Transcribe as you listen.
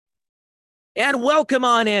And welcome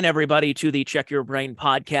on in, everybody, to the Check Your Brain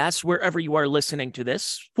podcast, wherever you are listening to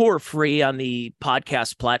this for free on the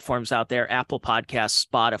podcast platforms out there, Apple Podcasts,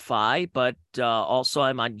 Spotify, but also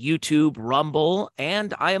I'm on YouTube, Rumble,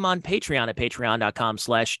 and I am on Patreon at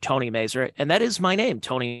patreon.com/Tony Mazer. And that is my name,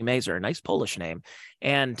 Tony Mazer, a nice Polish name.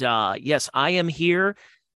 And yes, I am here.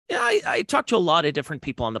 Yeah, I talk to a lot of different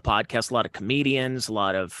people on the podcast, a lot of comedians, a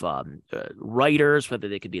lot of writers, whether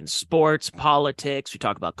they could be in sports, politics. We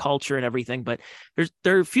talk about culture and everything. But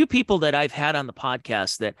there are a few people that I've had on the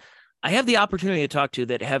podcast that I have the opportunity to talk to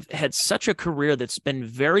that have had such a career that's been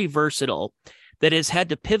very versatile, that has had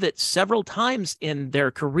to pivot several times in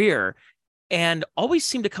their career and always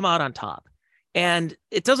seem to come out on top. And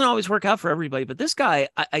it doesn't always work out for everybody. But this guy,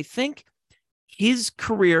 I think his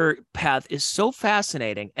career path is so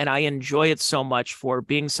fascinating, and I enjoy it so much for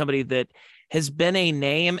being somebody that has been a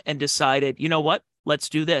name and decided, you know what, let's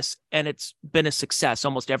do this. And it's been a success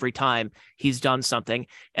almost every time he's done something.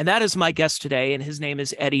 And that is my guest today, and his name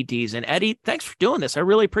is Eddie Deezen. Eddie, thanks for doing this. I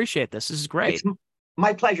really appreciate this. This is great. It's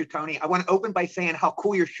my pleasure, Tony. I want to open by saying how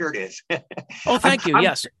cool your shirt is. Oh, thank you. I'm,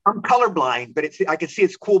 Yes. I'm colorblind, but I can see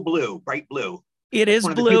it's cool blue, bright blue. It It's is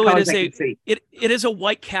one of the few blue. It colors is I can see. it is a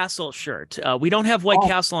White Castle shirt. We don't have White Oh,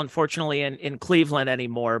 Castle, unfortunately, in Cleveland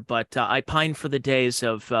anymore. But I pine for the days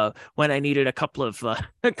of when I needed a couple of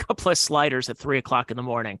a couple of sliders at 3 o'clock in the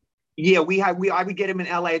morning. yeah, I would get them in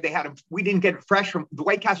LA. They had them. We didn't get it fresh from the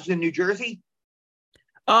White Castle's in New Jersey.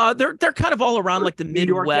 They're kind of all around like the New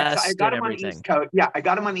York, yeah. So I Midwest got and them on the everything. East Coast. Yeah, I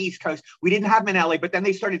got them on the East Coast. We didn't have them in LA, but then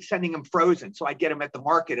they started sending them frozen. So I'd get them at the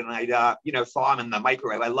market, and I'd saw them in the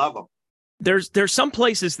microwave. I love them. There's some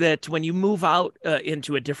places that when you move out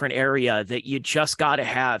into a different area that you just got to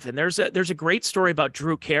have. And there's a great story about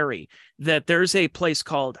Drew Carey, that there's a place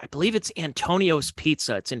called, I believe it's Antonio's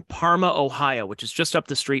Pizza. It's in Parma, Ohio, which is just up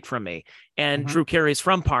the street from me. And Mhm. Drew Carey's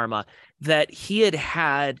from Parma. That he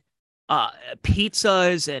had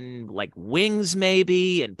pizzas and like wings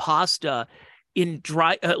maybe and pasta in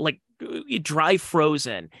dry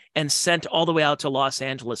frozen and sent all the way out to Los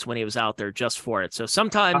Angeles when he was out there just for it. So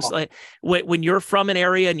sometimes Oh, like when you're from an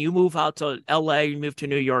area and you move out to LA, you move to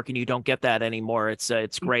New York and you don't get that anymore.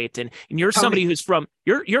 It's great. And you're somebody Tony, who's from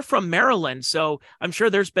you're from Maryland, so I'm sure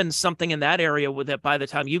there's been something in that area with it by the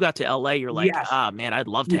time you got to LA, you're like, yes. ah man, I'd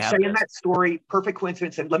love to You have saying this. that story, perfect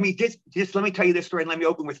coincidence. And let me just let me tell you this story, and let me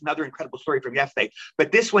open with another incredible story from yesterday.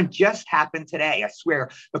 But this one just happened today, I swear,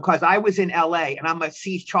 because I was in LA and I'm a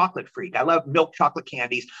See's chocolate freak. I love milk chocolate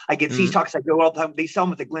candies. I get See's Mm. chocolates. I go all the time. They sell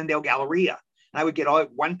them at the Glendale Galleria. And I would get all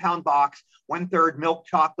 1 pound box, 1/3 milk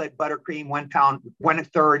chocolate buttercream, 1 pound,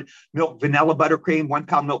 1/3 milk vanilla buttercream, 1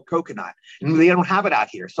 pound milk coconut. And they don't have it out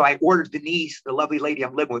here. So I ordered Denise, the lovely lady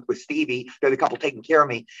I'm living with Stevie. They're the couple taking care of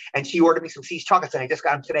me. And she ordered me some See's chocolates, and I just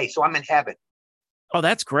got them today. So I'm in heaven. Oh,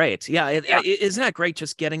 that's great. Yeah, Yeah. isn't that great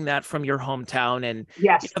just getting that from your hometown? And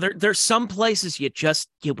Yes. there's some places you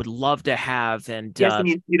would love to have. And Yes. And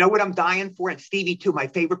you know what I'm dying for? And Stevie too. My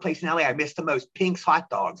favorite place in LA. I miss the most, Pink's hot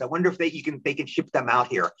dogs. I wonder if they can ship them out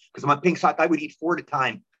here, because I'm a Pink's hot. I would eat 4 at a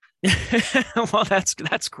time. well,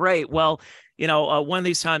 that's great. Well, one of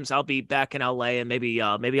these times I'll be back in LA, and maybe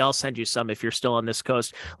I'll send you some if you're still on this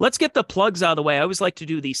coast. Let's get the plugs out of the way. I always like to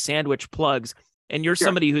do these sandwich plugs, and you're Sure.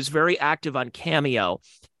 somebody who's very active on Cameo.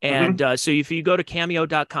 Mm-hmm. And so if you go to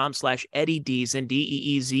cameo.com/Eddie Deezen,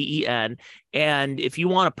 Deezen, and if you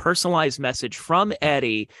want a personalized message from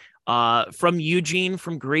Eddie, from Eugene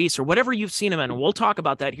from Greece, or whatever you've seen him in, and we'll talk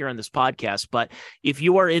about that here on this podcast. But if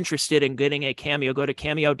you are interested in getting a Cameo, go to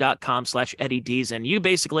cameo.com/Eddie Deezen. You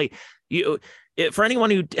basically, for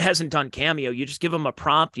anyone who hasn't done Cameo, you just give them a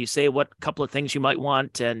prompt, you say what couple of things you might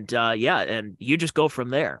want, and and you just go from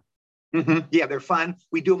there. Mm-hmm. Yeah, they're fun.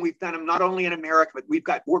 We do them. We've done them not only in America, but we've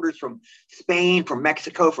got orders from Spain, from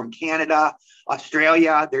Mexico, from Canada,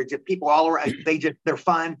 Australia. They're just people all around. They're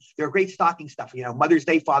fun. They're great stocking stuff. Mother's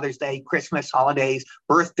Day, Father's Day, Christmas, holidays,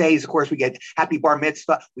 birthdays. Of course, we get happy bar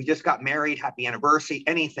mitzvah. We just got married. Happy anniversary.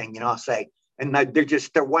 Anything, I'll say. And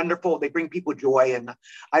they're wonderful. They bring people joy, and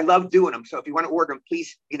I love doing them. So if you want to order them,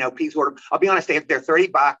 please order them. I'll be honest, they're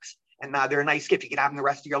 $30, and they're a nice gift. You can have them the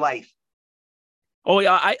rest of your life. Oh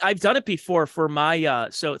yeah, I've done it before for my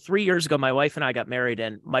so 3 years ago, my wife and I got married,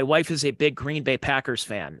 and my wife is a big Green Bay Packers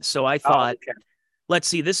fan. So I Oh, thought, okay. let's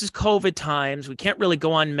see, this is COVID times. We can't really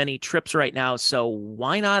go on many trips right now. So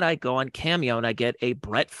why not I go on Cameo and I get a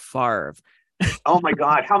Brett Favre? Oh my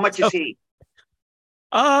God. How much is So, he?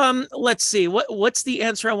 let's see. What's the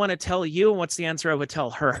answer I want to tell you, and what's the answer I would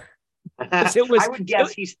tell her? 'Cause I would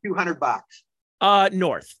guess he's $200.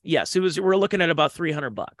 North. Yes, it was. We're looking at about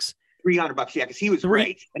 $300. $300, yeah, because he was Three.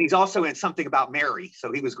 great. And he's also in Something About Mary.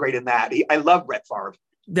 So he was great in that. I love Brett Favre.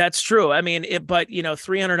 That's true. I mean, but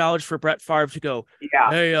 $300 for Brett Favre to go, Yeah,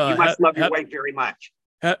 hey, you must love your wife very much.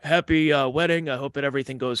 happy wedding. I hope that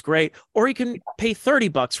everything goes great. Or you can pay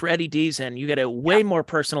 $30 for Eddie Deezen. You get a way more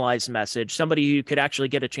personalized message, somebody you could actually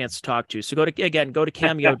get a chance to talk to. So go to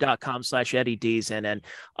cameo.com/Eddie Deezen. And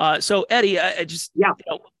so Eddie, I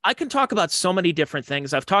can talk about so many different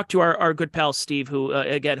things. I've talked to our good pal Steve, who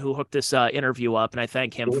hooked this interview up, and I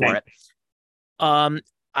thank him for it.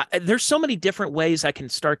 There's so many different ways I can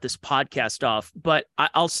start this podcast off, but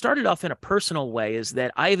I'll start it off in a personal way, is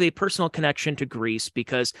that I have a personal connection to Grease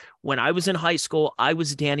because when I was in high school, I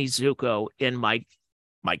was Danny Zuko in my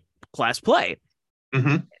class play.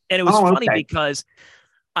 Mm-hmm. And it was funny because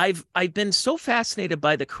I've been so fascinated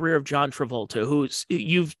by the career of John Travolta, who's,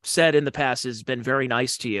 you've said in the past, has been very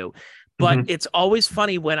nice to you. But it's always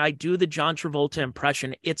funny when I do the John Travolta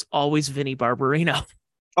impression, it's always Vinnie Barbarino.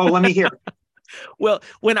 Oh, let me hear. Well,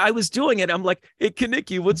 when I was doing it, I'm like, hey,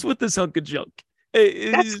 Kaniki, what's with this hunk of junk? Hey,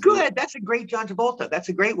 that's good. That's a great John Travolta. That's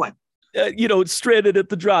a great one. Stranded at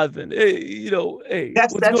the drive-in. Hey,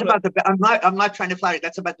 that's about the. I'm not trying to flatter.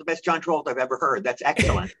 That's about the best John Travolta I've ever heard. That's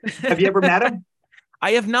excellent. Have you ever met him?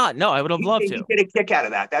 I have not. No, I would have loved to. You get a kick out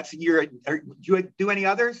of that. Do you do any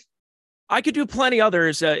others? I could do plenty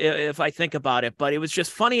others if I think about it, but it was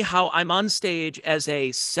just funny how I'm on stage as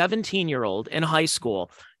a 17-year-old in high school.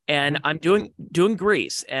 And I'm doing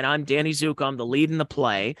Grease, and I'm Danny Zuko. I'm the lead in the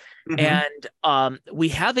play. And we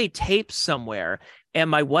have a tape somewhere. And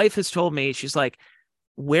my wife has told me, she's like,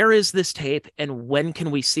 where is this tape and when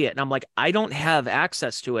can we see it? And I'm like, I don't have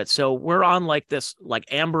access to it. So we're on this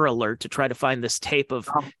Amber Alert to try to find this tape of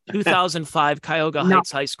 2005 Cuyahoga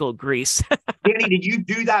Heights High School Grease. Danny, did you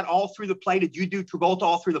do that all through the play? Did you do Travolta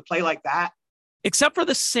all through the play like that? Except for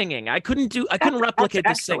the singing. I couldn't replicate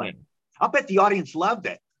the singing. I'll bet the audience loved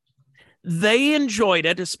it. They enjoyed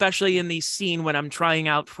it, especially in the scene when I'm trying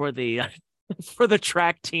out for the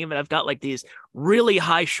track team, and I've got these really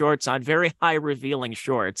high shorts on, very high revealing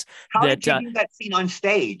shorts. How did you do that scene on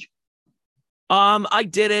stage? I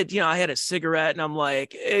did it. I had a cigarette, and I'm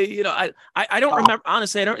like, I don't remember.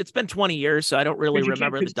 Honestly, it's been 20 years, so I don't really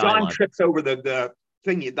remember the dialogue. John trips over the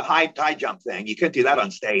thing, the high jump thing. You couldn't do that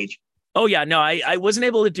on stage. Oh, yeah. No, I wasn't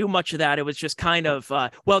able to do much of that. It was just kind of,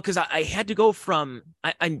 because I had to go from,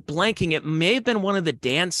 I'm blanking. It may have been one of the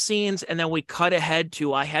dance scenes. And then we cut ahead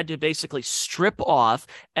to, I had to basically strip off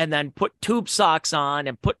and then put tube socks on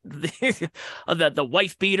and put the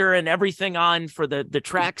wife beater and everything on for the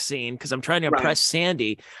track scene, because I'm trying to impress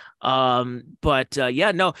Sandy. But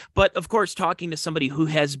of course, talking to somebody who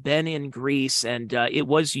has been in Grease, and it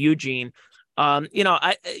was Eugene.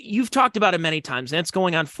 You've talked about it many times, and it's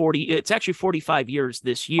going on it's actually 45 years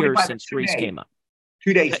this year since Grease came up.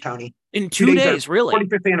 2 days, Tony. In 2 days, really?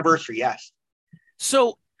 45th anniversary, yes.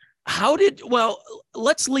 So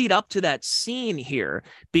let's lead up to that scene here,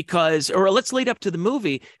 let's lead up to the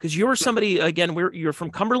movie, because you're somebody, again, you're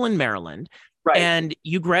from Cumberland, Maryland. Right. And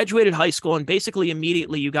you graduated high school, and basically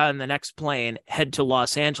immediately you got on the next plane, head to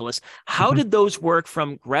Los Angeles. How did those work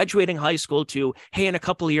from graduating high school to, hey, in a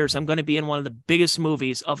couple of years, I'm going to be in one of the biggest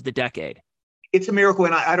movies of the decade? It's a miracle.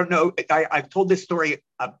 And I don't know, I've told this story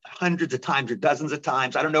hundreds of times or dozens of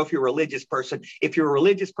times. I don't know if you're a religious person. If you're a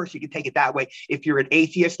religious person, you can take it that way. If you're an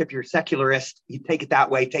atheist, if you're a secularist, you take it that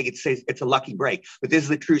way. It's a lucky break. But this is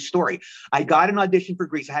the true story. I got an audition for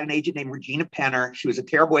Grease. I had an agent named Regina Penner. She was a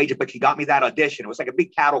terrible agent, but she got me that audition. It was like a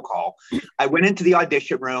big cattle call. I went into the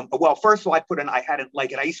audition room. Well, first of all, I had an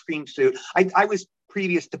ice cream suit. I was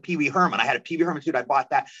previous to Pee Wee Herman. I had a Pee Wee Herman suit. I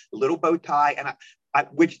bought that, a little bow tie, and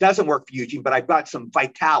which doesn't work for Eugene, but I've got some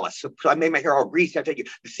Vitalis. So I made my hair all greasy. I take you,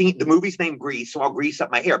 the movie's named Grease, so I'll grease up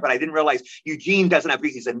my hair. But I didn't realize Eugene doesn't have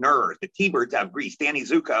grease. He's a nerd. The T-Birds have grease. Danny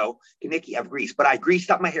Zuko, Kaniki have grease. But I greased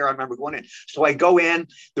up my hair. I remember going in. So I go in.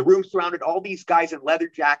 The room surrounded all these guys in leather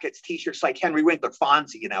jackets, T-shirts like Henry Winkler,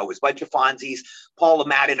 Fonzie. It was a bunch of Fonzies. Paul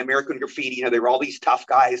LaMatta, American Graffiti. They were all these tough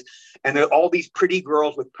guys, and there all these pretty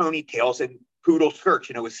girls with ponytails and poodle skirts,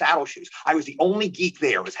 with saddle shoes. I was the only geek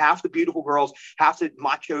there. It was half the beautiful girls, half the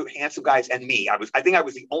macho, handsome guys, and me. I think I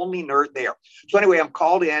was the only nerd there. So anyway, I'm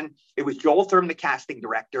called in. It was Joel Thurman, the casting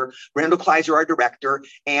director, Randall Kleiser, our director,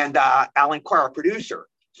 and Alan Carr, our producer.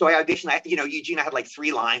 So I auditioned. Eugene, I had like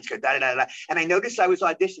 3 lines, and I noticed I was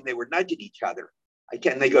auditioning. They were nudging each other.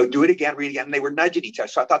 Again, they go, do it again, read it again. And they were nudging each other.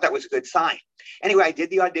 So I thought that was a good sign. Anyway, I did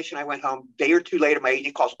the audition. I went home. A day or two later, my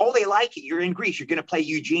agent calls, oh, they like you. You're in Grease. You're going to play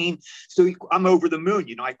Eugene. So I'm over the moon.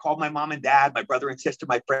 I called my mom and dad, my brother and sister,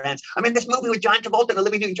 my friends. I'm in this movie with John Travolta and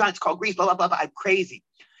Olivia Newton-John. It's called Grease, blah, blah, blah, blah. I'm crazy.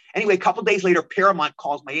 Anyway, a couple of days later, Paramount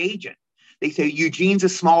calls my agent. They say, Eugene's a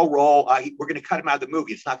small role. We're going to cut him out of the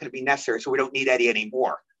movie. It's not going to be necessary, so we don't need Eddie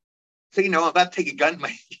anymore. So, I'm about to take a gun.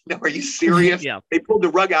 Are you serious? Yeah. They pulled the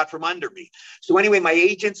rug out from under me. So anyway, my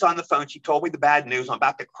agent's on the phone. She told me the bad news. I'm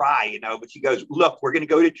about to cry, but she goes, look, we're going to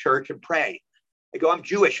go to church and pray. I go, I'm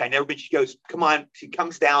Jewish. I never been. She goes, come on. She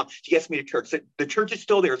comes down. She gets me to church. The church is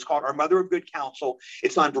still there. It's called Our Mother of Good Counsel.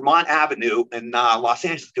 It's on Vermont Avenue in Los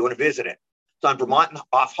Angeles. Do you want to visit it? It's on Vermont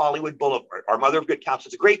off Hollywood Boulevard. Our Mother of Good Counsel.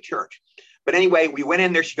 It's a great church. But anyway, we went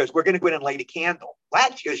in there. She goes, we're going to go in and light a candle.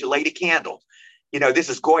 What? She goes, you light a candle. This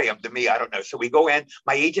is Goyim to me. I don't know. So we go in,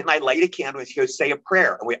 my agent and I light a candle and she goes, say a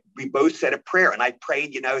prayer. And we both said a prayer. And I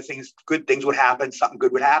prayed, good things would happen. Something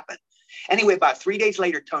good would happen. Anyway, about 3 days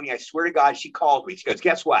later, Tony, I swear to God, she called me. She goes,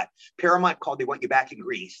 guess what? Paramount called. They want you back in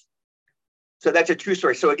Greece. So that's a true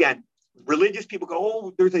story. So again, religious people go,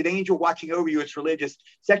 oh, there's an angel watching over you. It's religious.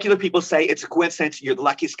 Secular people say it's a coincidence. You're the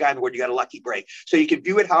luckiest guy in the world. You got a lucky break. So you can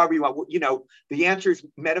view it however you want. The answer is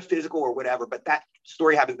metaphysical or whatever, but that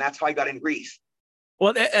story happened. That's how I got in Greece.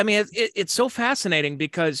 Well, I mean, it's so fascinating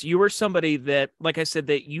because you were somebody that, like I said,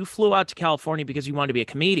 that you flew out to California because you wanted to be a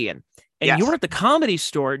comedian. And yes. You were at the Comedy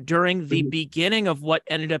Store during the beginning of what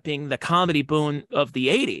ended up being the comedy boom of the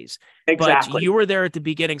 80s. Exactly. But you were there at the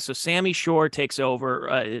beginning. So Sammy Shore takes over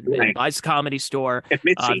and buys Comedy Store.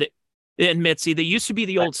 And Mitzi, they used to be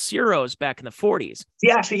the old Ciro's back in the 40s.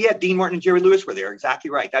 Yeah, so Dean Martin and Jerry Lewis were there.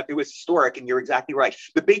 Exactly right. It was historic, and you're exactly right.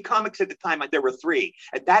 The big comics at the time, there were three.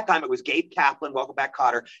 At that time, it was Gabe Kaplan, Welcome Back,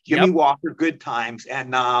 Kotter, Jimmy Walker, Good Times,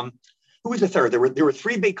 and who was the third? There were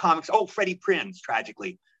three big comics. Oh, Freddie Prinze,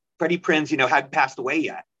 tragically. Freddie Prinze, hadn't passed away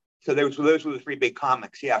yet. So those were the three big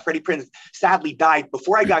comics. Yeah, Freddie Prinze sadly died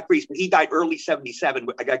before I got Grease, but he died early 77.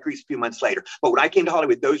 I got Grease a few months later. But when I came to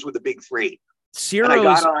Hollywood, those were the big three.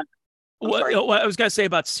 Ciro's. What I was going to say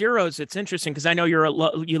about Ciro's, it's interesting because I know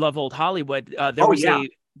you love old Hollywood. There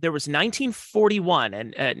was 1941,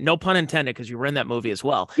 and no pun intended because you were in that movie as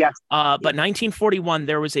well. Yes. But 1941,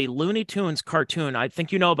 there was a Looney Tunes cartoon. I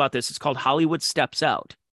think you know about this. It's called Hollywood Steps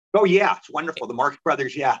Out. Oh, yeah. It's wonderful. The Marx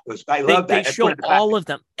Brothers. Yeah. I love that. They show all of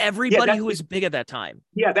them. Everybody who was big at that time.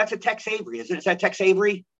 Yeah. That's a Tex Avery. Isn't it? Is that Tex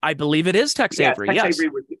Avery? I believe it is Tex Avery. Tex Avery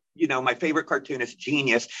was, my favorite cartoonist,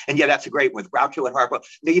 genius. And yeah, that's a great one with Groucho and Harpo.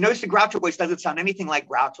 Now, you notice the Groucho voice doesn't sound anything like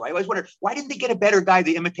Groucho. I always wonder, why didn't they get a better guy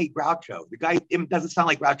to imitate Groucho? The guy doesn't sound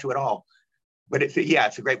like Groucho at all. But it's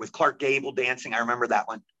a great with Clark Gable dancing. I remember that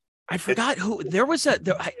one. I forgot who there was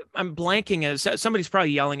I'm blanking as somebody's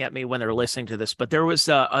probably yelling at me when they're listening to this, but there was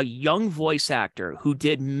a young voice actor who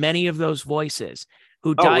did many of those voices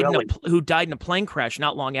who died in a plane crash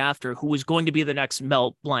not long after, who was going to be the next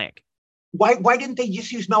Mel Blanc. Why didn't they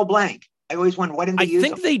just use Mel Blanc? I always wonder, why didn't they use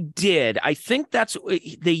him? I think they did. I think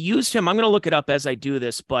they used him. I'm going to look it up as I do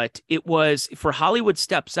this, but it was for Hollywood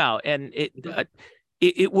Steps Out, and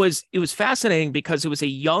it was fascinating because it was a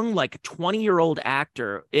young, like 20-year-old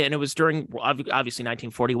actor, and it was during obviously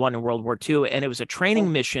 1941 and World War II, and it was a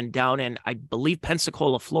training mission down in, I believe,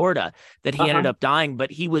 Pensacola, Florida, that he ended up dying,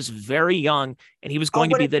 but he was very young, and he was going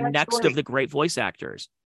to be the next of the great voice actors.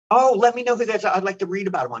 Oh, let me know who that's. I'd like to read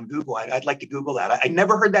about him on Google. I'd like to Google that. I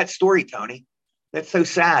never heard that story, Tony. That's so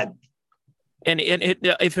sad. And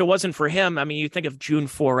if it wasn't for him, I mean, you think of June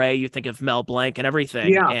Foray, you think of Mel Blanc and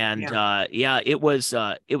everything. It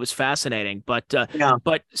was fascinating. But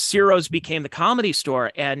Ciro's became the Comedy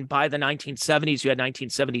Store. And by the 1970s, you had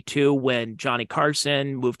 1972 when Johnny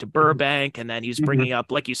Carson moved to Burbank. And then he was bringing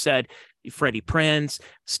up, like you said, Freddie Prinze,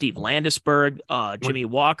 Steve Landesberg, Jimmy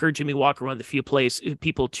Walker. Jimmy Walker, one of the few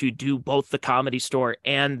people to do both the Comedy Store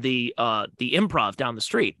and the Improv down the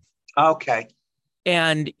street. Okay.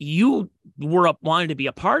 And you were wanting to be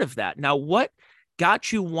a part of that. Now, what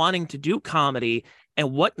got you wanting to do comedy,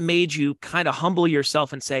 and what made you kind of humble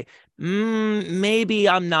yourself and say, maybe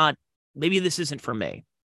this isn't for me?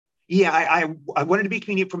 Yeah, I wanted to be a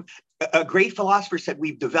comedian. From a great philosopher said,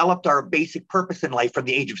 we've developed our basic purpose in life from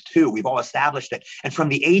the age of 2. We've all established it. And from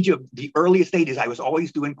the age of the earliest ages, I was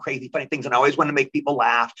always doing crazy, funny things, and I always wanted to make people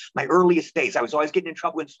laugh. My earliest days, I was always getting in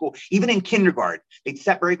trouble in school. Even in kindergarten, they'd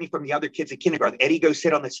separate me from the other kids in kindergarten. Eddie, go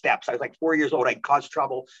sit on the steps. I was like 4 years old. I'd cause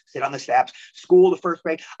trouble, sit on the steps. School, the first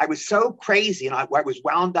grade. I was so crazy, and I was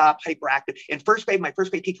wound up, hyperactive. In first grade, my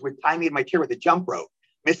first grade teacher would tie me in my chair with a jump rope.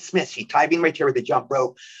 Miss Smith, she tied me in my chair with a jump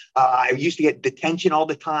rope. I used to get detention all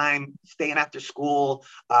the time, staying after school.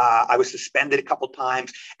 I was suspended a couple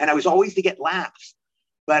times, and I was always to get laughs.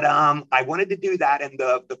 But I wanted to do that. And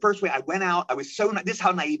the first way I went out, I was this is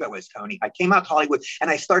how naive I was, Tony. I came out to Hollywood,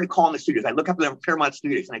 and I started calling the studios. I look up the Paramount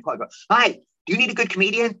Studios, and I call, hi, do you need a good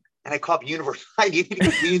comedian? And I called Universal. And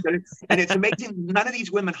it's amazing. None of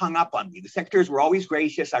these women hung up on me. The secretaries were always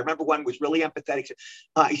gracious. I remember one was really empathetic.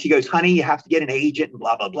 She goes, honey, you have to get an agent and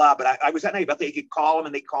blah, blah, blah. But I was that naive. But they could call them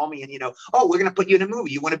and they call me and, oh, we're going to put you in a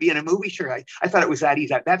movie. You want to be in a movie? Sure. I thought it was that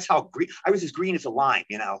easy. That's how green, I was as green as a lime,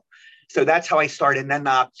 So that's how I started. And then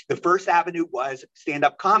the first avenue was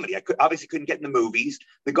stand-up comedy. I obviously couldn't get in the movies.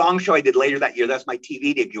 The Gong Show I did later that year. That's my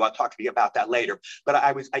TV debut. I'll talk to you about that later. But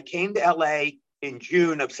I came to LA in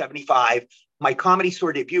June of 75. My Comedy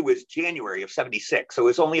Store debut was January of 76. So it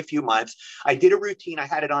was only a few months. I did a routine. I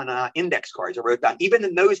had it on index cards. I wrote down. Even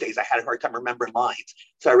in those days, I had a hard time remembering lines.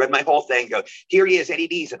 So I read my whole thing, go, here he is, Eddie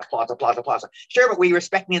Deezen, Plaza, Plaza, Plaza. Sure, but will you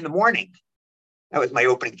respect me in the morning? That was my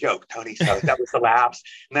opening joke, Tony. So that was the laughs.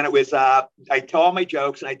 And then it was, I tell all my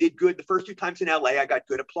jokes and I did good. The first 2 times in LA, I got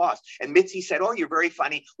good applause. And Mitzi said, oh, you're very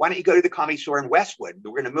funny. Why don't you go to the Comedy Store in Westwood?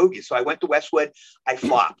 We're going to move you. So I went to Westwood. I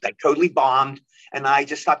flopped. I totally bombed. And I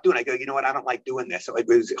just stopped doing it. I go, you know what? I don't like doing this. So it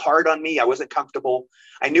was hard on me. I wasn't comfortable.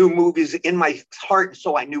 I knew movies in my heart and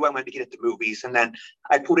soul. I knew I wanted to get into movies. And then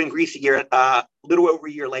I pulled in Grease a little over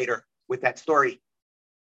a year later with that story.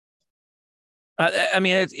 I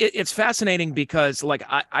mean, it's fascinating because like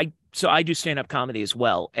I do stand-up comedy as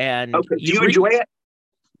well. And okay. Do you enjoy it?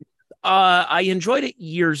 I enjoyed it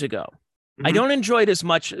years ago. Mm-hmm. I don't enjoy it as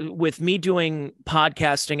much with me doing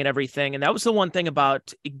podcasting and everything. And that was the one thing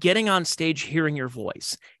about getting on stage, hearing your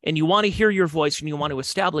voice. And you want to hear your voice and you want to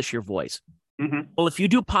establish your voice. Mm-hmm. Well, if you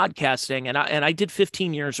do podcasting, and I did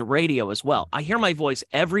 15 years of radio as well, I hear my voice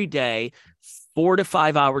every day, 4 to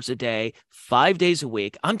 5 hours a day, 5 days a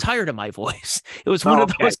week. I'm tired of my voice. It was one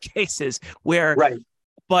of those cases where, right.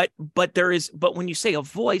 But when you say a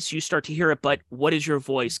voice, you start to hear it. But what is your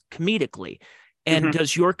voice comedically? And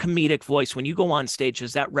does your comedic voice, when you go on stage,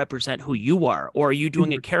 does that represent who you are? Or are you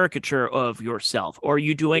doing a caricature of yourself? Or are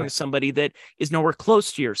you doing somebody that is nowhere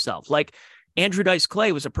close to yourself? Like Andrew Dice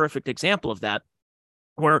Clay was a perfect example of that,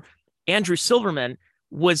 where Andrew Silverman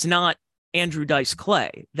was not Andrew Dice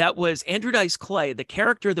Clay. That was Andrew Dice Clay, the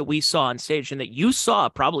character that we saw on stage and that you saw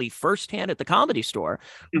probably firsthand at the Comedy Store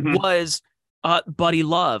was Buddy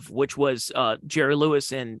Love, which was Jerry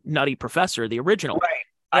Lewis in Nutty Professor, the original. Right.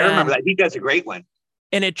 I remember that. He does a great one.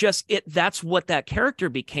 And that's what that character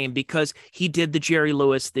became, because he did the Jerry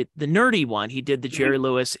Lewis, the nerdy one. He did the Jerry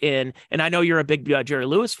Lewis and I know you're a big Jerry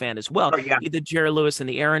Lewis fan as well. Oh, yeah. He did Jerry Lewis and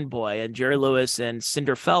the Errand Boy and Jerry Lewis and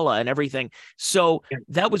Cinderfella and everything. So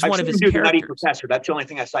that was one of his characters. Nutty Professor. That's the only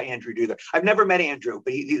thing I saw Andrew do there. I've never met Andrew,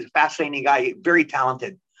 but he's a fascinating guy, very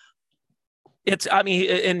talented.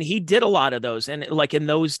 And he did a lot of those. And like in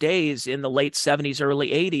those days, in the late 70s, early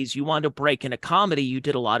 80s, you wanted to break into comedy. You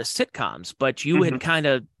did a lot of sitcoms, but you had kind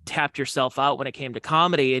of tapped yourself out when it came to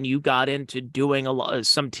comedy, and you got into doing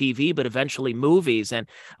some TV, but eventually movies. And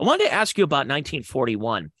I wanted to ask you about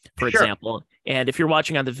 1941, for example. And if you're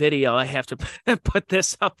watching on the video, I have to put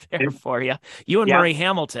this up there for you. You and Murray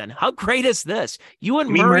Hamilton. How great is this? You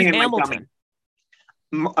and Murray Hamilton.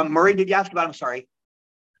 Murray, did you ask about him? Sorry.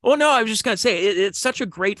 Oh, no, I was just going to say, it's such a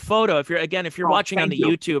great photo. If you're watching on the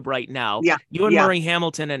YouTube right now, you and Murray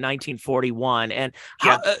Hamilton in 1941. And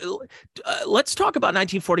let's talk about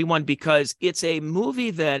 1941, because it's a movie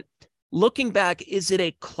that, looking back, is it a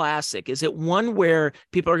classic? Is it one where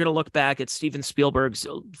people are going to look back at Steven Spielberg's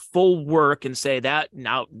full work and say that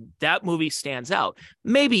movie stands out?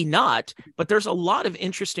 Maybe not, but there's a lot of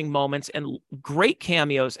interesting moments and great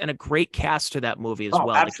cameos and a great cast to that movie as well.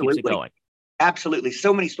 Absolutely. That keeps it going. Absolutely.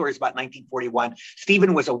 So many stories about 1941.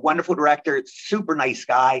 Steven was a wonderful director, super nice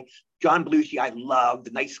guy. John Belushi, I loved.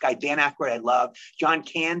 The nice guy. Dan Aykroyd, I loved. John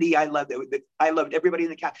Candy, I loved. I loved everybody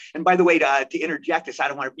in the cast. And by the way, to interject this,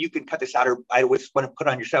 you can cut this out, or I just want to put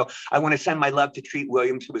on your show. I want to send my love to Treat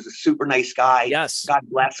Williams, who was a super nice guy. Yes. God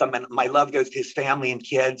bless him. And my love goes to his family and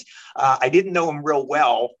kids. I didn't know him real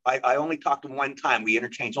well. I only talked to him one time. We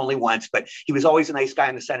interchanged only once, but he was always a nice guy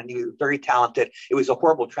in the set, and he was very talented. It was a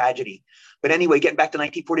horrible tragedy. But anyway, getting back to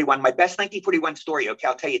 1941, my best 1941 story, okay,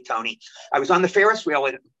 I'll tell you, Tony. I was on the Ferris wheel,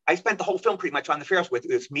 and I spent the whole film pretty much on the Ferris wheel.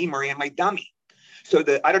 It was me, Murray, and my dummy. So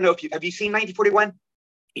I don't know if have you seen 1941?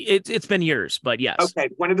 It's been years, but yes. Okay,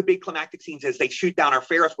 one of the big climactic scenes is they shoot down our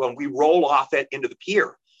Ferris wheel, and we roll off it into the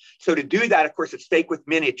pier. So to do that, of course, it's fake with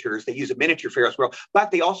miniatures. They use a miniature Ferris wheel,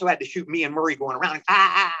 but they also had to shoot me and Murray going around,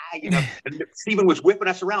 and Steven was whipping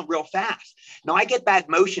us around real fast. Now I get bad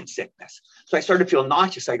motion sickness. So I started to feel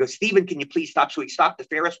nauseous. I go, Steven, can you please stop? So he stopped the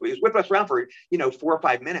Ferris wheel. He was whipping us around for, 4 or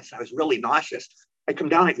 5 minutes. And I was really nauseous. I come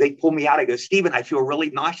down, they pull me out. I go, Steven, I feel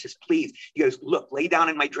really nauseous, please. He goes, look, lay down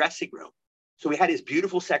in my dressing room. So we had his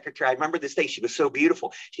beautiful secretary. I remember this day. She was so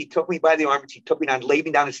beautiful. She took me by the arm and she took me down, laid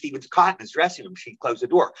me down in Steven's cot in his dressing room. She closed the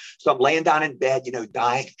door. So I'm laying down in bed,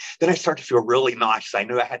 dying. Then I start to feel really nauseous. I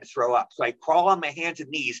knew I had to throw up. So I crawl on my hands and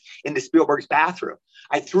knees into Spielberg's bathroom.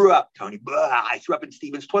 I threw up, Tony. Blah, I threw up in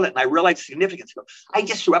Steven's toilet. And I realized the significance. I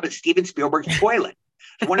just threw up in Steven Spielberg's toilet.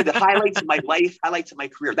 One of the highlights of my life, highlights of my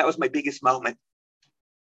career. That was my biggest moment.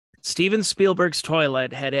 Steven Spielberg's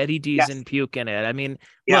toilet had Eddie Deezen puke in it. I mean,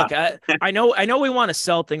 Yeah. look, I know we want to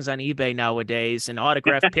sell things on eBay nowadays and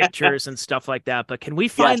autograph pictures and stuff like that, but can we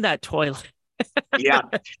find that toilet? Yeah.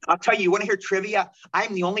 I'll tell you want to hear trivia?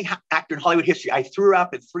 I'm the only actor in Hollywood history. I threw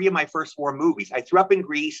up in 3 of my first 4 movies. I threw up in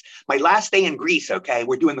Greece. My last day in Greece, okay,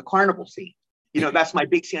 we're doing the carnival scene. That's my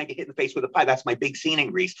big scene. I get hit in the face with a pie. That's my big scene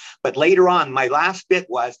in Greece. But later on, my last bit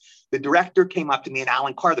was the director came up to me and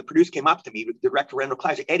Alan Carr, the producer, came up to me, the director, Randall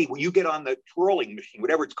Clyde, said, Eddie, will you get on the twirling machine,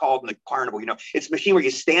 whatever it's called in the carnival? It's a machine where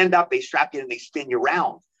you stand up, they strap you in, and they spin you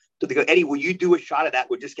around. So they go, Eddie, will you do a shot of that?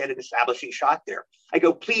 We'll just get an establishing shot there. I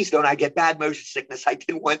go, please don't. I get bad motion sickness. I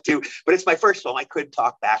didn't want to, but it's my first film. I couldn't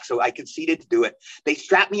talk back, so I conceded to do it. They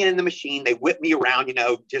strapped me in the machine. They whipped me around,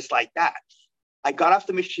 just like that. I got off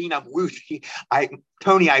the machine. I'm woozy.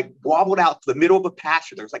 Tony, I wobbled out to the middle of a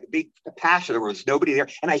pasture. There was like a big pasture. There was nobody there.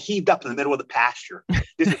 And I heaved up in the middle of the pasture.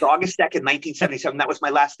 This is August 2nd, 1977. That was my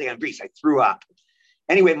last day on Greece. I threw up.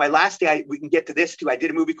 Anyway, my last day, we can get to this too. I did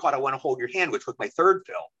a movie called I Want to Hold Your Hand, which was my 3rd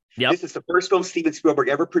film. Yep. This is the first film Steven Spielberg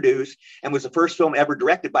ever produced and was the first film ever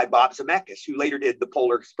directed by Bob Zemeckis, who later did The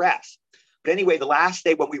Polar Express. But anyway, the last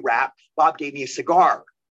day when we wrapped, Bob gave me a cigar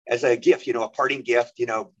as a gift, a parting gift,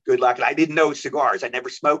 good luck. And I didn't know cigars. I never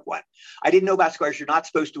smoked one. I didn't know about cigars. You're not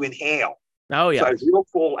supposed to inhale. Oh, yeah. So I was real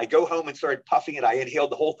full. I go home and started puffing it. I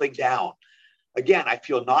inhaled the whole thing down. Again, I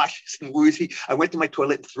feel nauseous and woozy. I went to my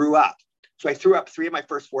toilet and threw up. So I threw up 3 of my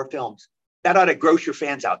first 4 films. That ought to gross your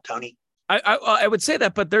fans out, Tony. I would say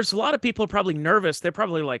that, but there's a lot of people probably nervous. They're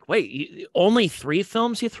probably like, wait, only 3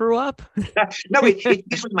 films you threw up? No,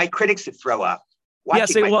 it's with my critics that throw up. I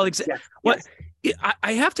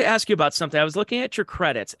have to ask you about something. I was looking at your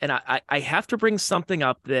credits, and I have to bring something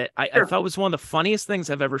up that I thought was one of the funniest things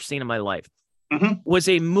I've ever seen in my life. Mm-hmm. Was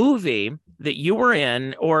a movie that you were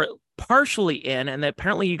in or partially in, and that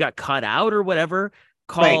apparently you got cut out or whatever,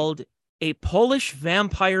 called A Polish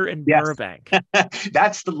Vampire in Burbank.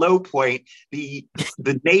 That's the low point, the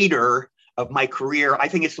nadir of my career. I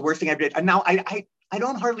think it's the worst thing I did. And now I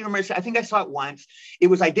don't hardly remember. I think I saw it once.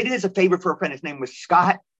 I did it as a favor for a friend. His name was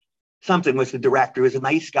Scott something was the director. He was a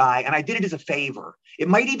nice guy. And I did it as a favor. It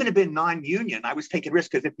might even have been non-union. I was taking risks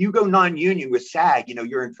because if you go non-union with SAG,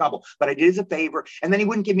 you're in trouble. But I did it as a favor. And then he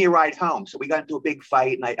wouldn't give me a ride home. So we got into a big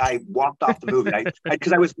fight and I walked off the movie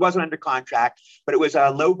because I wasn't under contract, but it was a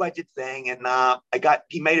low budget thing. And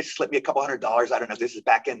he made it slip me a couple $100. I don't know. This is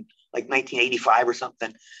back in like 1985 or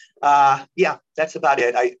something. That's about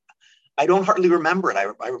it. I don't hardly remember it.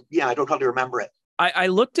 I don't hardly remember it. I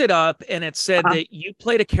looked it up and it said that you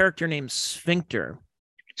played a character named Sphincter.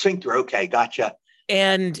 Sphincter, okay, gotcha.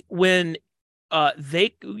 And when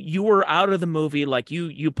you were out of the movie, like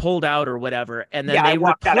you pulled out or whatever, and then they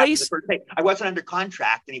replaced. I wasn't under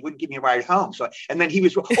contract, and he wouldn't give me a ride home. So, and then he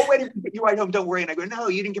was, wait, I didn't get you a ride home. Don't worry. And I go, no,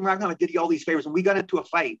 you didn't give me a ride home. I did you all these favors, and we got into a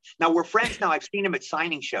fight. Now we're friends now. I've seen him at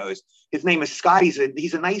signing shows. His name is Scott. He's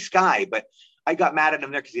a nice guy, but I got mad at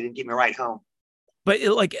him there because he didn't give me a ride home. But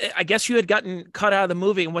I guess you had gotten cut out of the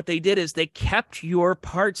movie, and what they did is they kept your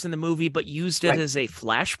parts in the movie, but used it as a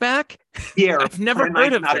flashback. Yeah, I've never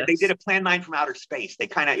heard of this. They did a Plan 9 from outer space. They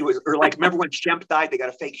remember when Shemp died? They got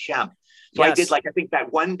a fake Shemp. So I did I think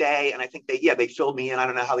that one day, and I think they filled me in. I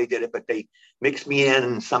don't know how they did it, but they mixed me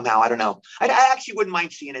in somehow. I don't know. I actually wouldn't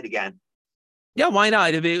mind seeing it again. Yeah, why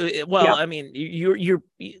not? I mean,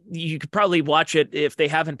 you could probably watch it if they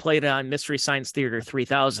haven't played it on Mystery Science Theater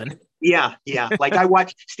 3000. Yeah.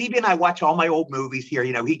 Like Stevie and I watch all my old movies here.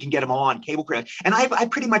 He can get them all on cable. And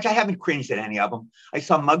I haven't cringed at any of them. I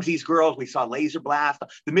saw Muggsy's Girls. We saw Laser Blast.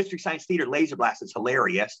 The Mystery Science Theater Laser Blast is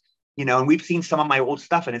hilarious. And we've seen some of my old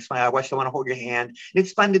stuff, and it's fun. I watched I Want to Hold Your Hand. And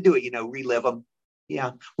it's fun to do it, relive them.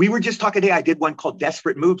 Yeah. We were just talking today. I did one called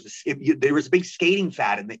Desperate Moves. There was a big skating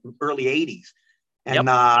fad in the early 80s. And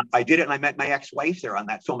I did it, and I met my ex-wife there on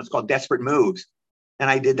that film. It's called Desperate Moves. And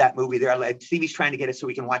I did that movie there. Stevie's trying to get it so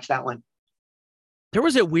we can watch that one. There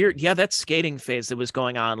was a weird, that skating phase that was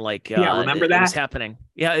going on. Remember that? It was happening.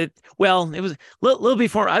 Yeah. It was a little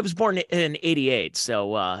before. I was born in 88.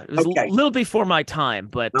 So it was a little before my time.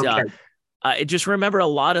 But I just remember a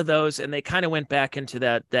lot of those, and they kind of went back into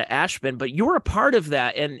the ash bin. But you were a part of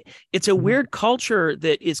that, and it's a Mhm. weird culture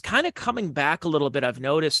that is kind of coming back a little bit. I've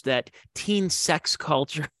noticed that teen sex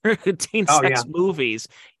culture, teen Oh yeah, sex movies,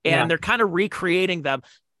 and yeah. they're kind of recreating them,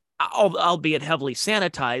 albeit heavily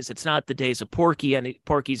sanitized. It's not the days of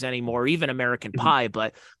Porky's anymore, even American Mhm. Pie.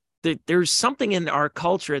 But there's something in our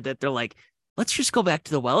culture that they're like, let's just go back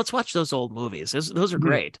to the well. Let's watch those old movies. Those are Mhm.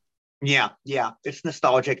 great. Yeah, yeah, it's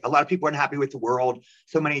nostalgic. A lot of people are unhappy with the world.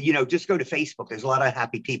 So many, just go to Facebook. There's a lot of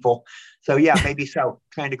unhappy people. So yeah, maybe so.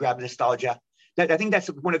 Trying to grab nostalgia. I think that's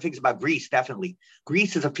one of the things about Grease. Definitely,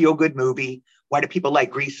 Grease is a feel-good movie. Why do people like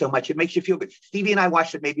Grease so much? It makes you feel good. Stevie and I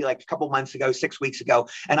watched it maybe like a couple months ago, 6 weeks ago,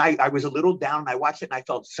 and I was a little down. And I watched it and I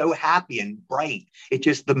felt so happy and bright. It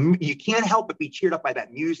just you can't help but be cheered up by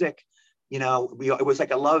that music. It was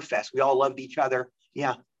like a love fest. We all loved each other.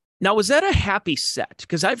 Yeah. Now, was that a happy set?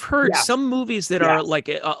 Because I've heard Yes. some movies that are Yes.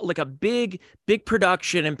 like a big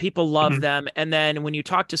production and people love Mhm. them, and then when you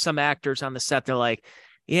talk to some actors on the set, they're like,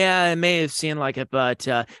 "Yeah, it may have seemed like it, but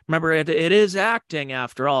remember, it is acting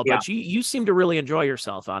after all." Yeah. But you seem to really enjoy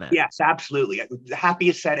yourself on it. Yes, absolutely. The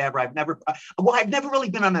happiest set ever. I've never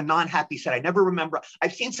really been on a non-happy set. I never remember.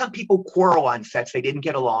 I've seen some people quarrel on sets. They didn't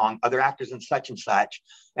get along, other actors and such and such.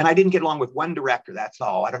 And I didn't get along with one director. That's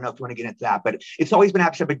all. I don't know if you want to get into that, but it's always been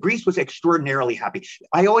happy set. But Greece was extraordinarily happy.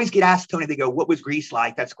 I always get asked, Tony, they go, what was Greece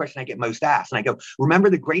like? That's the question I get most asked. And I go, remember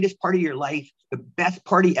the greatest part of your life, the best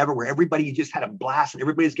party ever, where everybody just had a blast and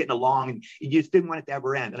everybody's getting along and you just didn't want it to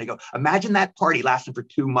ever end. And I go, imagine that party lasting for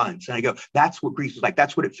 2 months. And I go, that's what Greece was like.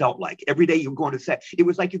 That's what it felt like. Every day you were going to set, it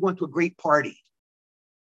was like you're going to a great party.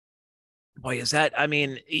 Boy, is that, I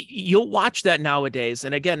mean, you'll watch that nowadays.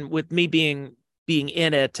 And again, with me being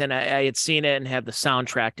in it, and I had seen it and had the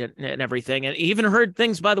soundtrack and everything, and even heard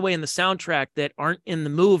things, by the way, in the soundtrack that aren't in the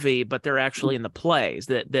movie, but they're actually in the plays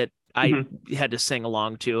that I Mhm. had to sing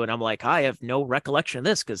along to. And I'm like, I have no recollection of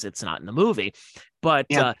this because it's not in the movie. But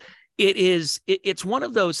Yeah. it's one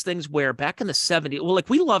of those things where back in the 70s, well, like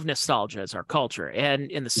we love nostalgia as our culture.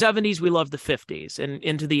 And in the 70s, we love the 50s and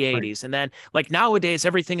into the Right. 80s. And then like nowadays,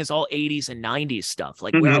 everything is all 80s and 90s stuff.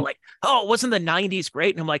 Like we're all Mhm. like, oh, wasn't the 90s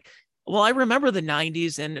great? And I'm like, well, I remember the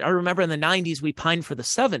 90s, and I remember in the 90s, we pined for the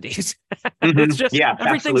 70s. It's Mhm. just Yes,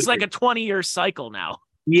 everything's like absolutely. a 20-year cycle now.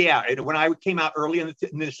 Yeah, and when I came out early in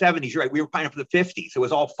the 70s, you're right, we were pining for the 50s. It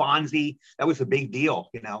was all Fonzie. That was a big deal.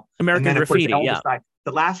 And American then, of course, Graffiti. Elvis Yeah. died.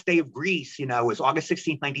 The last day of Greece, was August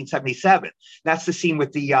 16th, 1977. That's the scene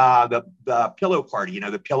with the pillow party,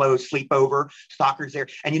 the pillow sleepover, stalkers there.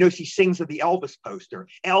 And, she sings of the Elvis poster.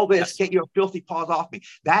 Elvis, Yes. get your filthy paws off me.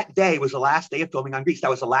 That day was the last day of filming on Greece. That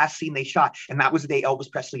was the last scene they shot. And that was the day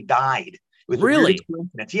Elvis Presley died. It was the weirdest Really?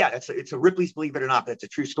 coincidence. Yeah, it's a Ripley's Believe It or Not, but it's a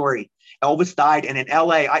true story. Elvis died, and in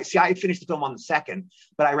LA, I finished the film on the second,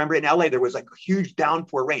 but I remember in LA there was like a huge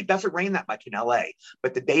downpour rain. It doesn't rain that much in LA,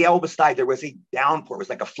 but the day Elvis died, there was a downpour. It was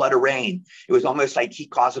like a flood of rain. It was almost like he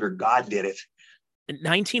caused it or God did it.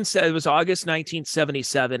 It was August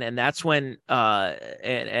 1977, and that's when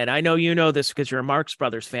and I know you know this because you're a Marx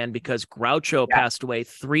Brothers fan, because Groucho Yeah. passed away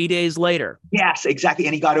 3 days later. Yes, exactly.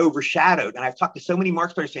 And he got overshadowed. And I've talked to so many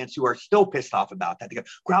Marx Brothers fans who are still pissed off about that. They go,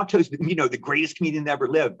 Groucho's, the greatest comedian that ever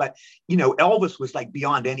lived. But, Elvis was like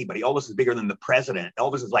beyond anybody. Elvis is bigger than the president.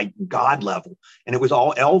 Elvis is like God level. And it was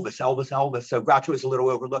all Elvis, Elvis, Elvis. So Groucho is a little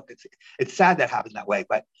overlooked. It's sad that happened that way.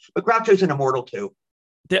 But Groucho's an immortal too.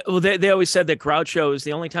 They always said that Groucho is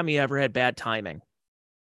the only time he ever had bad timing.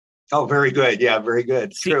 Oh, very good. Yeah, very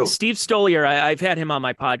good. True. Steve Stoliar, I've had him on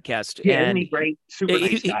my podcast, Yeah, isn't and he great? Super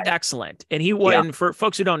nice guy. excellent. And Yeah. and for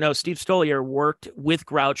folks who don't know, Steve Stoliar worked with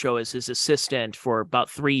Groucho as his assistant for about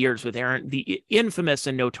 3 years with the infamous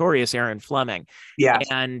and notorious Aaron Fleming, Yes.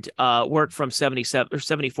 and worked from 77 or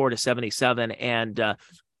 74 to 77. And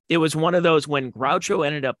it was one of those when Groucho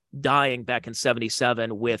ended up dying back in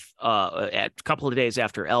 77 with a couple of days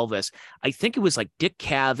after Elvis. I think it was like Dick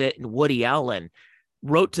Cavett and Woody Allen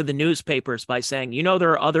wrote to the newspapers by saying,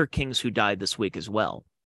 there are other kings who died this week as well.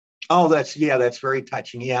 Oh, that's very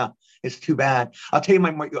touching. Yeah, it's too bad. I'll tell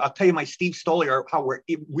you my Steve Stoliar, how we're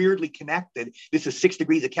weirdly connected. This is 6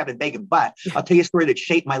 degrees of Kevin Bacon, but I'll tell you a story that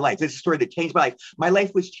shaped my life. This is a story that changed my life. My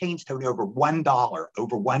life was changed, Tony, over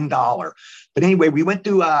 $1. But anyway, we went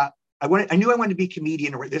to. I knew I wanted to be a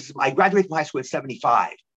comedian. I graduated from high school in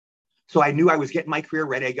 '75. So I knew I was getting my career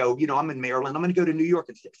ready. I go, I'm in Maryland. I'm going to go to New York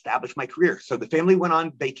and establish my career. So the family went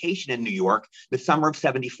on vacation in New York the summer of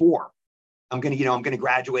 '74. I'm gonna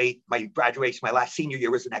graduate. My last senior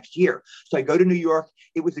year was the next year. So I go to New York.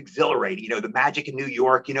 It was exhilarating. The magic in New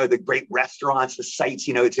York. The great restaurants, the sights.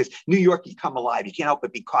 It's just New York. You come alive. You can't help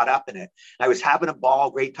but be caught up in it. And I was having a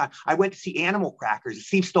ball, great time. I went to see Animal Crackers.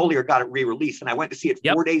 Steve Stoliar got it re-released, and I went to see it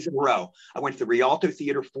 4 days in a row. I went to the Rialto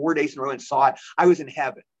Theater 4 days in a row and saw it. I was in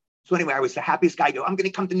heaven. So anyway, I was the happiest guy. I go, I'm going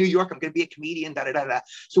to come to New York. I'm going to be a comedian. Da da da da.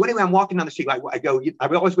 So anyway, I'm walking down the street. I go.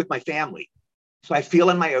 I'm always with my family. So I feel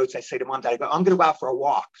in my oats. I say to Mom, Dad, I go, I'm going to go out for a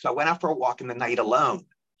walk. So I went out for a walk in the night alone.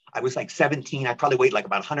 I was like 17. I probably weighed like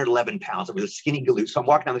about 111 pounds. I was a skinny galoot. So I'm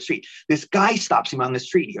walking down the street. This guy stops me on the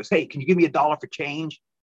street. He goes, hey, can you give me $1 for change?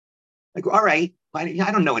 I go, all right. I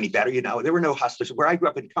don't know any better. There were no hustlers. Where I grew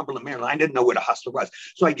up in Cumberland, Maryland, I didn't know what a hustler was.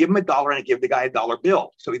 So I give him $1 and I give the guy $1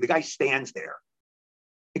 bill. So the guy stands there.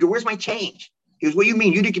 I go, where's my change? He goes, what do you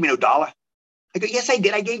mean? You didn't give me no dollar. I go, yes, I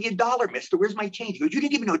did. I gave you $1, mister. Where's my change? He goes, you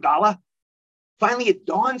didn't give me no dollar. Finally, it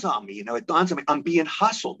dawns on me, I'm being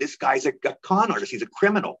hustled. This guy's a con artist. He's a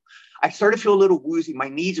criminal. I started to feel a little woozy. My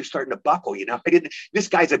knees are starting to buckle, this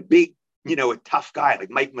guy's a big, a tough guy like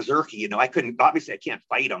Mike Mazurki, obviously I can't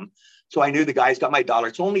fight him. So I knew the guy's got my $1.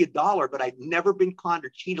 It's only $1, but I'd never been conned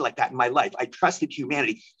or cheated like that in my life. I trusted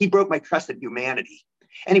humanity. He broke my trust in humanity.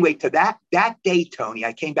 Anyway, to that day, Tony,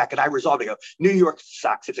 I came back and I resolved. I go, New York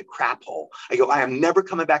sucks. It's a crap hole. I go, I am never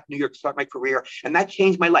coming back to New York to start my career. And that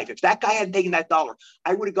changed my life. If that guy hadn't taken that $1,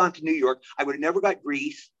 I would have gone to New York. I would have never got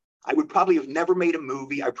Grease. I would probably have never made a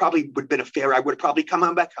movie. I probably would have been a fair. I would have probably come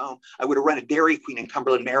on back home. I would have run a Dairy Queen in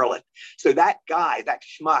Cumberland, Maryland. So that guy, that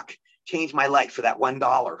schmuck, changed my life for that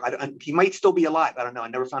 $1. He might still be alive. I don't know. I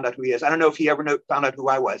never found out who he is. I don't know if he ever found out who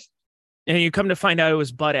I was. And you come to find out it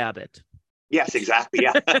was Bud Abbott. Yes, exactly.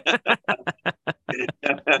 Yeah.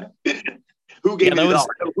 Who gave me the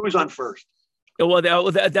 $1? Who's on first? Well,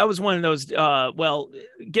 that was one of those.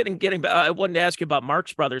 Getting. I wanted to ask you about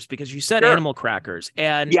Marx Brothers because you said Animal Crackers,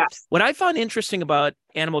 and what I found interesting about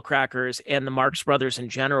Animal Crackers and the Marx Brothers in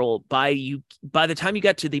general, by the time you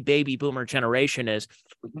got to the baby boomer generation, is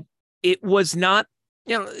it was not.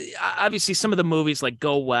 Obviously some of the movies like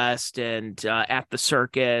Go West and At the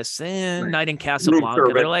Circus and Night in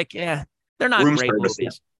Casablanca, they're like, they're not great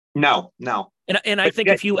movies. No. And I think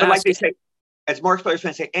if you ask, like they say, as Marx Brothers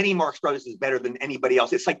fans say, any Marx Brothers is better than anybody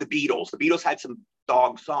else. It's like the Beatles. The Beatles had some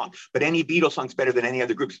dog songs, but any Beatles song's better than any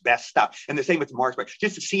other group's best stuff. And the same with the Marx Brothers.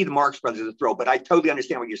 Just to see the Marx Brothers is a thrill, but I totally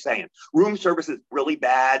understand what you're saying. Room Service is really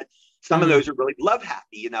bad. Some of those are really love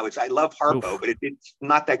happy. I love Harpo, but it's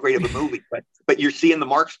not that great of a movie. But you're seeing the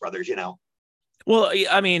Marx Brothers, Well,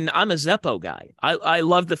 I mean, I'm a Zeppo guy. I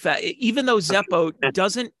love the fact, even though Zeppo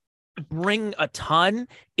doesn't bring a ton,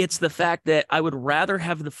 it's the fact that I would rather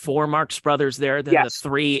have the 4 Marx Brothers there than the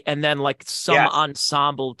 3, and then like some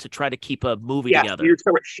ensemble to try to keep a movie together.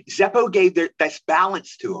 Zeppo gave this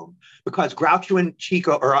balance to them because Harpo and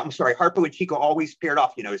Chico always paired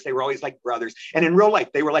off. They were always like brothers, and in real life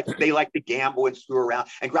they liked to gamble and screw around.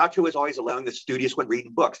 And Groucho was always alone, the studious one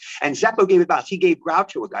reading books. And Zeppo gave it balance. He gave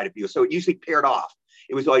Groucho a guy to be, so it usually paired off.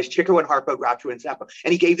 It was always Chico and Harpo, Groucho and Zeppo.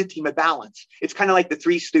 And he gave the team a balance. It's kind of like the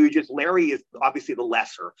Three Stooges. Larry is obviously the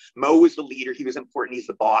lesser. Mo was the leader. He was important. He's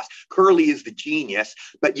the boss. Curly is the genius.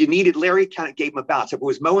 But Larry kind of gave him a balance. If it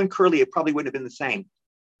was Mo and Curly, it probably wouldn't have been the same.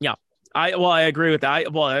 Yeah. I agree with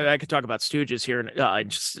that. I could talk about Stooges here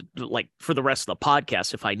just like for the rest of the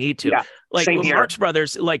podcast if I need to. Yeah, like Marx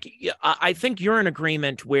Brothers, I think you're in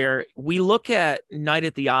agreement where we look at Night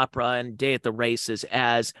at the Opera and Day at the Races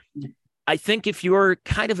as, I think if you're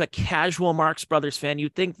kind of a casual Marx Brothers fan, you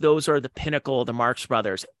think those are the pinnacle of the Marx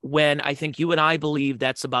Brothers, when I think you and I believe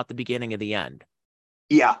that's about the beginning of the end.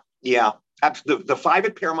 Yeah. Absolutely. The 5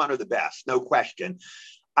 at Paramount are the best, no question.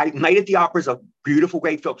 Night at the Opera is a beautiful,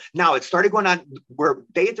 great film. Now, it started going on where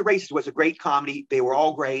Day at the Races was a great comedy. They were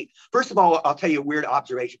all great. First of all, I'll tell you a weird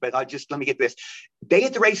observation, but let me get this. Day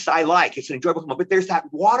at the Races, I like. It's an enjoyable film, but there's that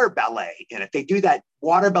water ballet in it. They do that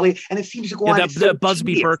water ballet, and it seems to go on. The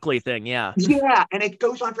Busby Berkeley thing, yeah. Yeah, and it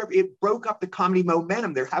goes on forever. It broke up the comedy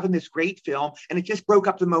momentum. They're having this great film, and it just broke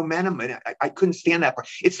up the momentum, and I couldn't stand that part.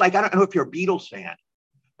 It's like, I don't know if you're a Beatles fan,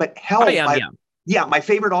 but Help. My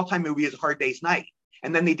favorite all-time movie is A Hard Day's Night.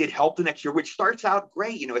 And then they did Help the next year, which starts out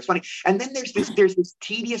great. It's funny. And then there's this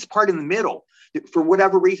tedious part in the middle for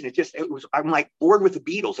whatever reason. I'm like bored with the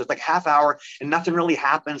Beatles. It's like half hour and nothing really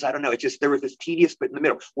happens. I don't know. There was this tedious bit in the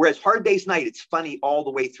middle. Whereas Hard Day's Night, it's funny all the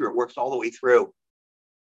way through. It works all the way through.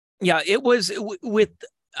 Yeah, it was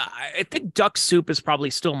I think Duck Soup is probably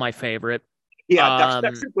still my favorite. Yeah,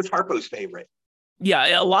 Duck Soup was Harpo's favorite.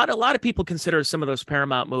 Yeah, a lot of people consider some of those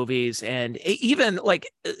Paramount movies, and even like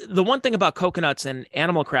the one thing about Coconuts and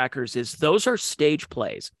Animal Crackers is those are stage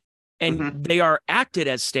plays. and Mhm. they are acted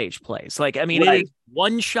as stage plays. Like, I mean, it Right. is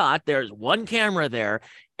one shot, there's one camera there,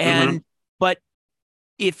 Mhm. and but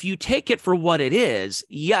if you take it for what it is,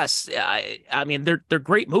 yes, I mean they're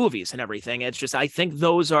great movies and everything. It's just I think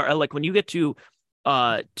those are like when you get to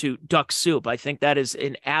Duck Soup, I think that is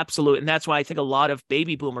an absolute, and that's why I think a lot of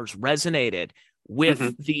baby boomers resonated with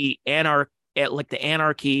Mhm. the like the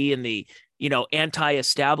anarchy and the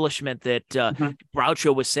anti-establishment that Mhm.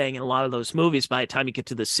 Groucho was saying in a lot of those movies by the time you get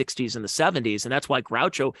to the 60s and the 70s. And that's why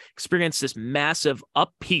Groucho experienced this massive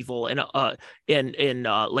upheaval and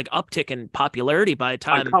like uptick in popularity by the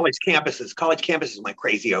On time. college campuses went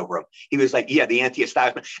crazy over him. He was like, yeah, the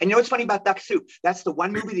anti-establishment. And you know what's funny about Duck Soup? That's the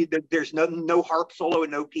one movie that there's no harp solo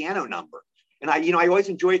and no piano number. And I always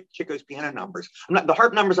enjoyed Chico's piano numbers. I'm not the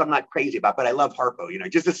harp numbers. I'm not crazy about, but I love Harpo.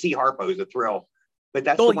 Just to see Harpo is a thrill. But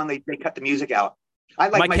that's the Oh, one they cut the music out. I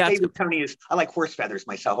like my my cat's favorite Tony is I like Horse Feathers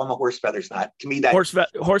myself. I'm a Horse Feathers nut. To me, that horse yeah,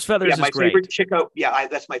 feathers is my great. favorite Chico. Yeah,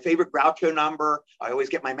 that's my favorite Groucho number. I always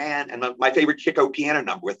get my man, and my favorite Chico piano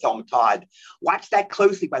number with Thelma Todd. Watch that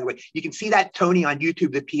closely, by the way. You can see that Tony on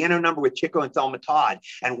YouTube, the piano number with Chico and Thelma Todd,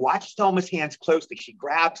 and watch Thelma's hands closely. She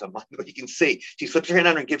grabs them. You can see she slips her hand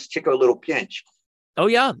under and gives Chico a little pinch. Oh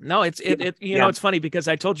yeah, no, it's Yeah, yeah. it's funny because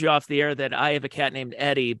I told you off the air that I have a cat named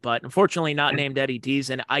Eddie, but unfortunately not named Eddie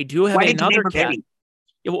Deezen. I do have Why did you name another him cat. Eddie?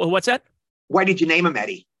 What's that? Why did you name him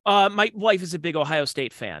Eddie? My wife is a big Ohio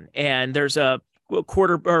State fan, and there's a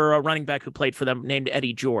quarter or a running back who played for them named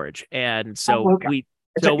Eddie George, and Oh, so okay. we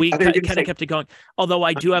I thought you were kind going to of say kept it going. Although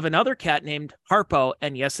I do have another cat named Harpo,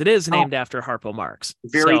 and yes, it is oh, named after Harpo Marx.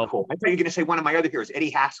 very So cool. I thought you were going to say one of my other heroes, Eddie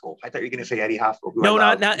Haskell. I thought you were going to say Eddie Haskell, who I no,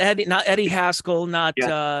 love. not Eddie Haskell, not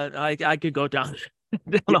Yeah, I could go down down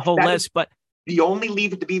yeah. the whole That is list, but the only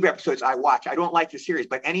Leave It to Beaver episodes I watch. I don't like the series,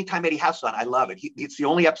 but anytime Eddie Haskell's on, I love it. It's the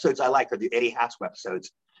only episodes I like are the Eddie Haskell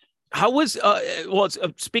episodes. how was well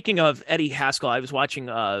speaking of Eddie Haskell, I was watching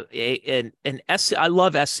an S I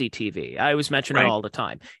love SCTV. I always mention it Right, all the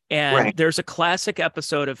time. And right. there's a classic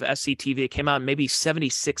episode of SCTV. It came out in maybe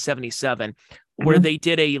 76, 77, where Mm-hmm. they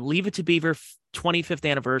did a Leave It to Beaver 25th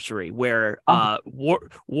anniversary where Oh,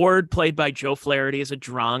 Ward played by Joe Flaherty is a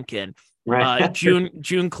drunk, and right.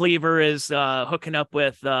 June Cleaver is hooking up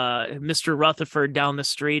with Mr. Rutherford down the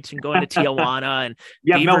street and going to Tijuana, and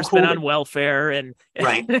Yeah, Mel Beaver's been on Coolidge. welfare, and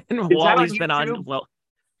Right. and Is that on Wally's been on. YouTube? Well,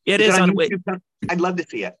 it Is it is on on. YouTube? I'd love to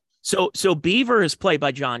see it. So Beaver is played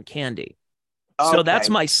by John Candy. So that's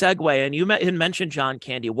Okay. my segue. And you mentioned John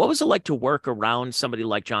Candy. What was it like to work around somebody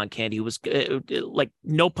like John Candy, who was like,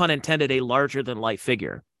 no pun intended, a larger than life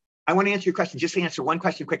figure? I want to answer your question. Just to answer one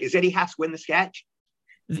question quick. Is Eddie Haskell in the sketch?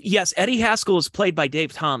 Yes, Eddie Haskell is played by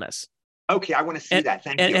Dave Thomas. Okay, I want to see And that.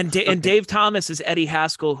 Thank you. and Okay. Dave Thomas is Eddie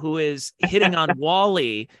Haskell, who is hitting on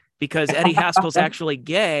Wally because Eddie Haskell's actually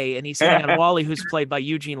gay, and he's hitting on Wally, who's played by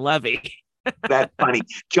Eugene Levy. That's funny.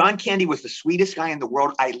 John Candy was the sweetest guy in the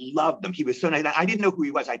world. I loved him. He was so nice. I didn't know who he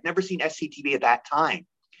was. I'd never seen SCTV at that time.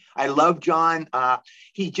 I love John.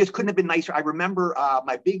 He just couldn't have been nicer. I remember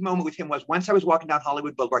my big moment with him was once I was walking down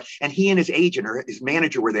Hollywood Boulevard, and he and his agent or his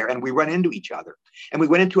manager were there, and we run into each other. And we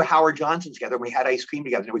went into a Howard Johnson together, and we had ice cream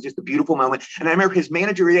together. And it was just a beautiful moment. And I remember his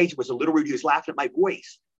manager, his agent, was a little rude. He was laughing at my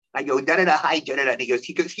voice. I go, da da da, hi, da da da. And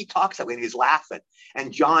he talks that way, and he's laughing.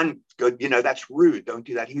 And John goes, that's rude. Don't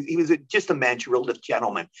do that. He was just a mensch, real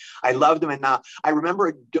gentleman. I loved him. And I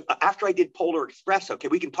remember after I did Polar Express, okay,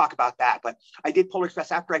 we can talk about that. But I did Polar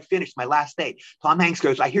Express after I finished my last day. Tom Hanks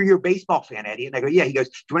goes, I hear you're a baseball fan, Eddie. And I go, yeah. He goes,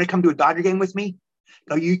 do you want to come to a Dodger game with me?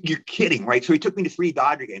 No, you're kidding, right? So he took me to 3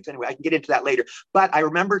 Dodger games. Anyway, I can get into that later. But I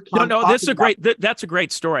remember Tom. No, this is that's a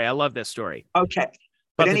great story. I love this story. Okay.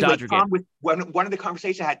 But About the anyway, Dodger Tom, game. one of the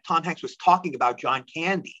conversations I had, Tom Hanks was talking about John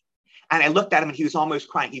Candy. And I looked at him and he was almost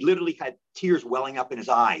crying. He literally had tears welling up in his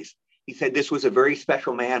eyes. He said, this was a very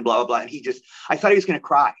special man, blah, blah, blah. And I thought he was going to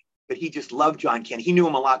cry, but he just loved John Candy. He knew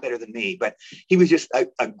him a lot better than me, but he was just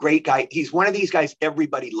a great guy. He's one of these guys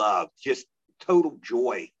everybody loved, just total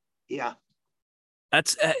joy. Yeah.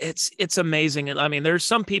 That's it's amazing. I mean, there's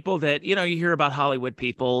some people that you hear about Hollywood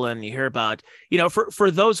people, and you hear about for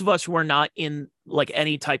those of us who are not in like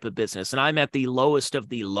any type of business, and I'm at the lowest of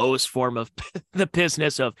the lowest form of the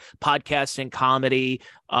business of podcasting, comedy,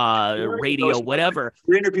 radio, whatever.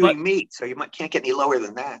 You're But interviewing me, so can't get any lower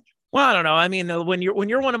than that. well, I don't know. I mean, when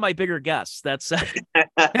you're one of my bigger guests, that's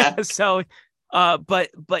so. But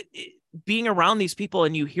being around these people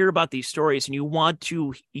and you hear about these stories and you want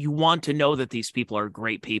to know that these people are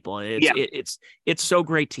great people, and Yeah. it's so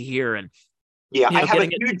great to hear. And Yeah, I have a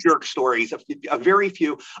few jerk stories, a very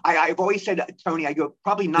few. I've always said, Tony, I go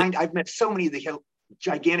probably 9. I've met so many of the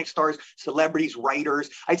gigantic stars, celebrities, writers.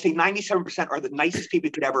 I'd say 97% are the nicest people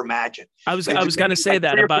you could ever imagine. I was going to say like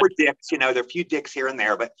that three about or four dicks. There are a few dicks here and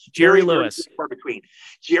there, but Jerry very, Lewis. very far between.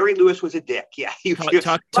 Jerry Lewis was a dick. Yeah.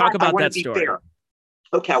 Talk about that story. Fair.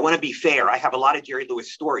 Okay, I want to be fair. I have a lot of Jerry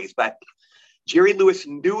Lewis stories, but Jerry Lewis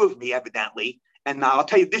knew of me evidently. And now I'll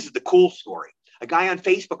tell you, this is the cool story. A guy on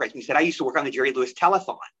Facebook writes me, he said, I used to work on the Jerry Lewis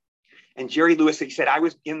telethon. And Jerry Lewis, he said, I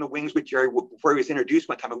was in the wings with Jerry before he was introduced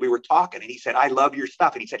one time, and we were talking. And he said, I love your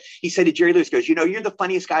stuff. And he said to Jerry Lewis, goes, you're the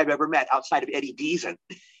funniest guy I've ever met outside of Eddie Deezen.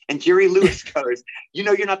 And Jerry Lewis goes,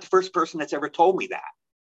 you're not the first person that's ever told me that,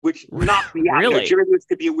 which knocked me out. Really? Jerry Lewis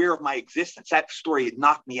could be aware of my existence. That story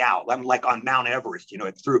knocked me out. I'm like on Mount Everest,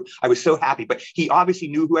 I was so happy, but he obviously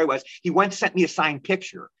knew who I was. He once sent me a signed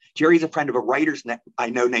picture. Jerry's a friend of a writer I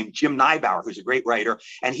know named Jim Nybauer, who's a great writer.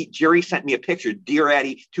 And Jerry sent me a picture, Dear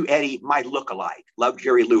Eddie, to Eddie, my lookalike. Love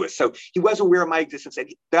Jerry Lewis. So he was aware of my existence.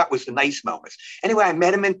 And that was the nice moments. Anyway, I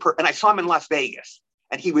met him and I saw him in Las Vegas.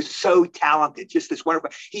 And he was so talented, just this wonderful.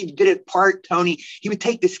 He did it part, Tony. He would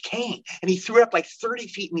take this cane and he threw it up like 30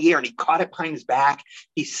 feet in the air and he caught it behind his back.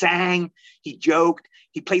 He sang, he joked,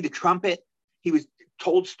 he played the trumpet. He was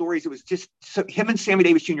told stories. It was just so him and Sammy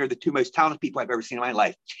Davis Jr. are the two most talented people I've ever seen in my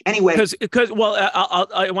life. Anyway,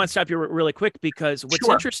 I want to stop you really quick because what's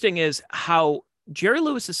interesting is how Jerry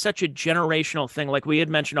Lewis is such a generational thing. Like we had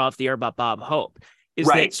mentioned off the air about Bob Hope, is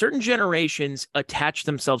that certain generations attach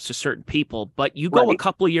themselves to certain people, but you go a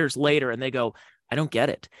couple of years later and they go, I don't get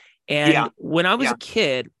it. And when I was a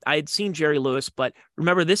kid, I had seen Jerry Lewis, but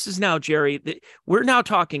remember, this is now Jerry. We're now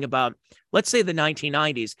talking about, let's say the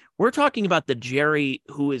 1990s. We're talking about the Jerry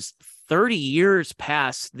who is 30 years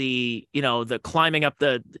past the climbing up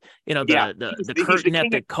the curtain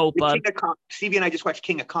at the Copa. Stevie and I just watched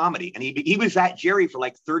King of Comedy, and he was that Jerry for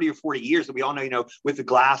like 30 or 40 years. And we all know, with the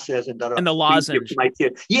glasses and the lozenge. And the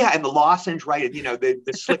lozenge, right?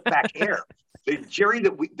 The slick back hair. The Jerry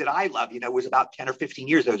that I love, was about 10 or 15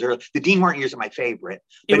 years. Those are the Dean Martin years are my favorite.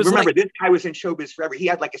 But remember, this guy was in showbiz forever. He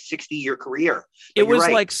had like a 60-year career. It was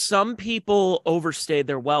like some people overstayed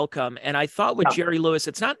their welcome. And I thought with Jerry Lewis,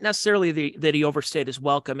 it's not necessarily that he overstayed his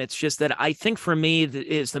welcome. It's just that I think for me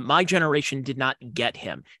is that my generation did not get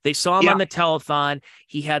him. They saw him on the telethon.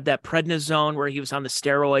 He had that prednisone where he was on the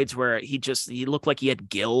steroids where he looked like he had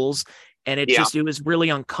gills. And it was really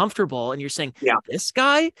uncomfortable. And you're saying, this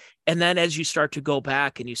guy? And then as you start to go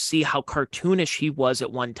back and you see how cartoonish he was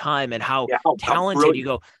at one time and how talented, you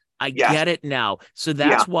go, I get it now. So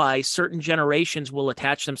that's why certain generations will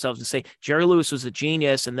attach themselves and say, Jerry Lewis was a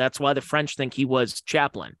genius. And that's why the French think he was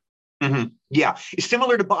Chaplin. Mm-hmm. Yeah. It's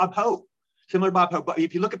similar to Bob Hope. But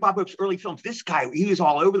if you look at Bob Hope's early films, this guy, he was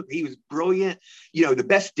all over. He was brilliant. The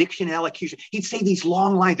best diction and elocution. He'd say these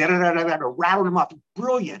long lines, rattle them off.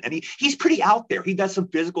 Brilliant. And he's pretty out there. He does some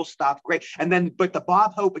physical stuff. Great. And then, but the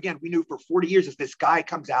Bob Hope, again, we knew for 40 years is this guy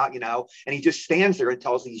comes out, and he just stands there and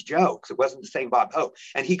tells these jokes. It wasn't the same Bob Hope.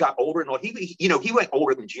 And he got older and older. He went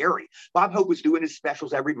older than Jerry. Bob Hope was doing his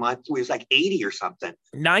specials every month. So he was like 80 or something.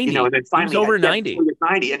 90. And then finally he was over 90. He was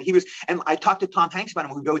 90. And I talked to Tom Hanks about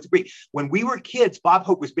him. We go with the brief. When we were kids, Bob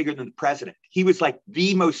Hope was bigger than the president. He was like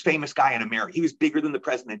the most famous guy in America. He was bigger than the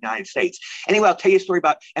president of the United States. Anyway, I'll tell you a story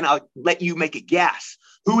about, and I'll let you make a guess.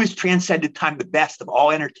 Who has transcended time the best of all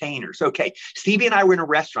entertainers? Okay, Stevie and I were in a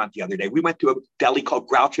restaurant the other day. We went to a deli called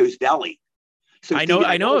Groucho's Deli. So I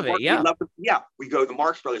know of it. Yeah. We go to the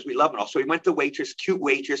Marx Brothers. We love it all. So we went to the waitress, cute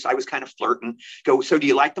waitress. I was kind of flirting. Go, so do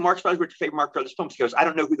you like the Marx Brothers? What's your favorite Marx Brothers films? She goes, I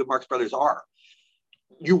don't know who the Marx Brothers are.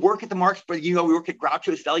 You work at the Marx Brothers, we work at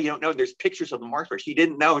Groucho's Deli. You don't know. There's pictures of the Marx Brothers. She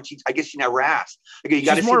didn't know, and I guess she never asked. Okay,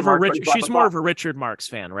 she's more of a Richard Marx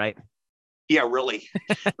fan, right? Yeah, really.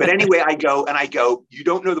 But anyway, I go, you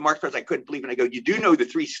don't know the Marx Brothers? I couldn't believe it. And I go, you do know the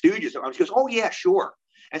Three Stooges? And she goes, oh yeah, sure.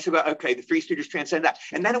 And so, okay, the Three Stooges transcend that.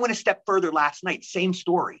 And then I went a step further last night, same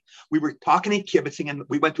story. We were talking and kibitzing, and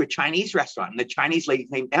we went to a Chinese restaurant, and the Chinese lady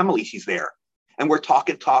named Emily, she's there. And we're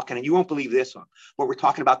talking, and you won't believe this one, but we're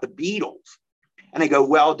talking about the Beatles. And I go,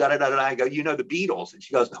 well, I go, you know the Beatles? And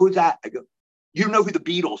she goes, who's that? I go, you know who the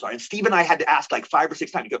Beatles are? And Steve and I had to ask like 5 or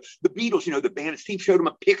 6 times. He goes, the Beatles, the band. And Steve showed him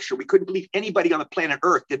a picture. We couldn't believe anybody on the planet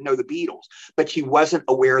Earth didn't know the Beatles, but she wasn't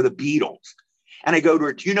aware of the Beatles. And I go to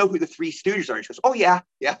her, do you know who the Three Stooges are? And she goes, oh, yeah.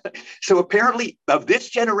 So apparently of this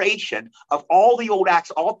generation, of all the old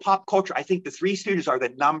acts, all pop culture, I think the Three Stooges are the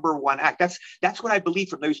number one act. That's what I believe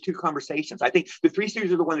from those two conversations. I think the Three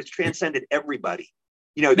Stooges are the one that's transcended everybody.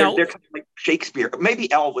 They're kind of like Shakespeare. Maybe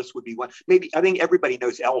Elvis would be one. Maybe I think everybody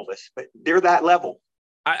knows Elvis, but they're that level.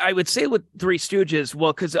 I would say with Three Stooges,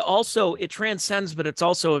 well, because it transcends, but it's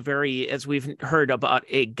also a very, as we've heard, about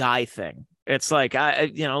a guy thing. It's like, a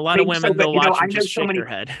lot of Maybe so, women, but they'll you know, watch and just shake their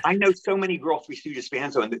head. I know so many Girl Three Stooges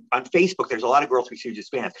fans. So on Facebook, there's a lot of Girl Three Stooges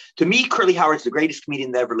fans. To me, Curly Howard's the greatest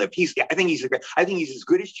comedian that ever lived. I think he's as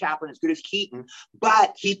good as Chaplin, as good as Keaton.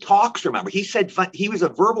 But he talks. Remember, he said he was a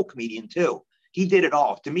verbal comedian too. He did it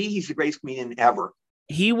all. To me, he's the greatest comedian ever.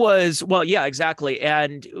 He was, well, yeah, exactly.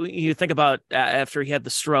 And you think about after he had the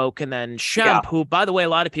stroke, and then Shemp, who, by the way, a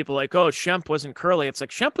lot of people are like, oh, Shemp wasn't curly. It's like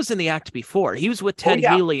Shemp was in the act before. He was with Ted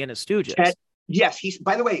Healy and his Stooges. Yes, he's.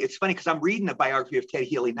 By the way, it's funny because I'm reading a biography of Ted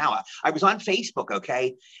Healy now. I was on Facebook,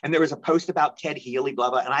 okay, and there was a post about Ted Healy, blah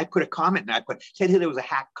blah, and I put a comment, and I put Ted Healy was a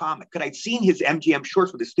hack comic because I'd seen his MGM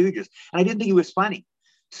shorts with the Stooges, and I didn't think he was funny.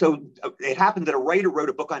 So it happened that a writer wrote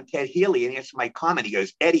a book on Ted Healy, and he answered my comment. He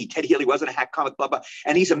goes, Eddie, Ted Healy wasn't a hack comic, blah, blah.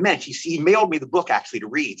 And he's a mensch. He mailed me the book actually to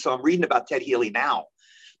read. So I'm reading about Ted Healy now.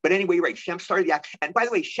 But anyway, you're right. Shemp started the act. And by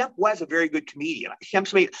the way, Shemp was a very good comedian.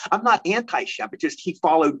 I'm not anti-Shemp. It's just he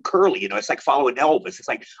followed Curly. It's like following Elvis. It's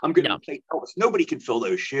like, I'm going to play Elvis. Nobody can fill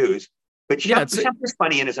those shoes. But Shemp is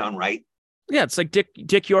funny in his own right. Yeah, it's like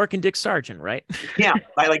Dick York and Dick Sargent, right? Yeah,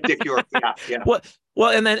 I like Dick York. Yeah. Well,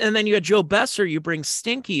 and then you had Joe Besser. You bring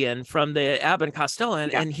Stinky in from the Abbott and Costello,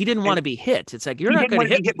 and he didn't want to be hit. It's like, you're not going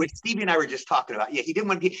to hit. What Stevie and I were just talking about. Yeah, he didn't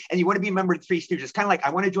want to be. And you want to be a member of the Three Stooges. Kind of like, I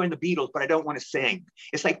want to join the Beatles, but I don't want to sing.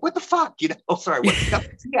 It's like, what the fuck? Oh, sorry. What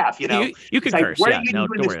the you can curse. What are you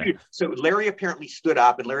doing this? So Larry apparently stood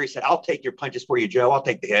up, and Larry said, I'll take your punches for you, Joe. I'll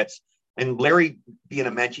take the hits. And Larry, being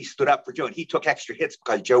a mensch, he stood up for Joe, and he took extra hits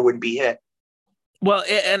because Joe wouldn't be hit. Well,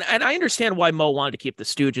 and I understand why Mo wanted to keep the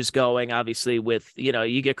Stooges going. Obviously, with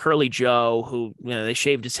you get Curly Joe, who they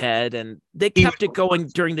shaved his head, and they kept it going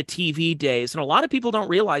during the TV days. And a lot of people don't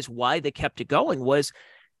realize why they kept it going was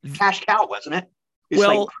cash cow, wasn't it?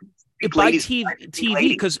 By TV,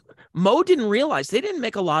 because Mo didn't realize they didn't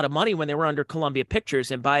make a lot of money when they were under Columbia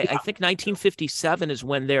Pictures, and by I think 1957 is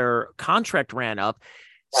when their contract ran up.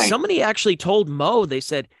 Right. Somebody actually told Mo, they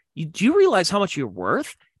said, "Do you realize how much you're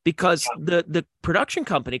worth?" Because the production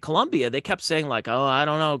company, Columbia, they kept saying like, oh, I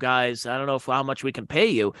don't know, guys. I don't know how much we can pay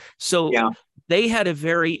you. So they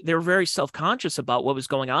were very self-conscious about what was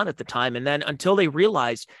going on at the time. And then until they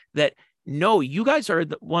realized that, no, you guys are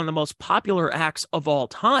one of the most popular acts of all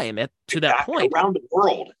time to that point. Around the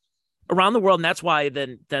world. And that's why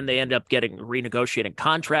then they end up renegotiating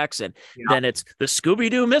contracts, and then it's the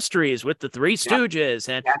Scooby-Doo Mysteries with the Three Stooges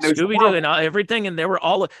and Scooby-Doo and everything, and they were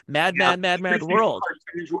all Mad World.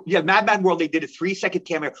 Yeah, Mad World. They did a 3-second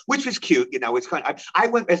cameo, which was cute. It's kind of. I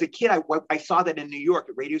went as a kid. I saw that in New York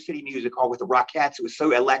at Radio City Music Hall with the Rockettes. It was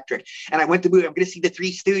so electric, and I went to movie. I'm going to see the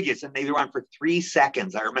Three Stooges, and they were on for 3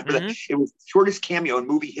 seconds. I remember that it was the shortest cameo in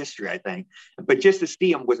movie history, I think. But just to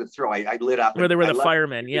see them was a thrill. I lit up. Where they were the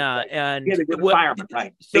firemen, And they were the firemen,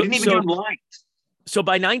 right? They didn't even do lines. So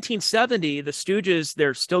by 1970, the Stooges,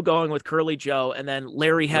 they're still going with Curly Joe, and then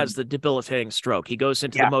Larry has the debilitating stroke. He goes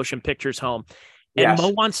into the motion pictures home, and Mo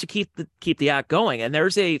wants to keep the act going. And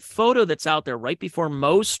there's a photo that's out there right before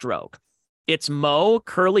Mo's stroke. It's Mo,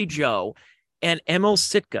 Curly Joe, and Emil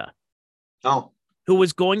Sitka, who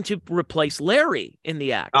was going to replace Larry in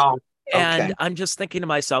the act. Oh. Okay. And I'm just thinking to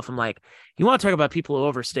myself, I'm like, you want to talk about people who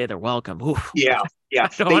overstay their welcome? Oof. Yeah. I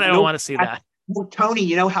don't want to see that. Well, Tony,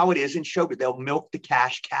 you know how it is in show, but they'll milk the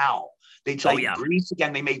cash cow. They Grease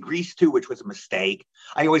again. They made Grease 2, which was a mistake.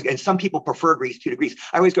 And some people prefer Grease 2 to Grease.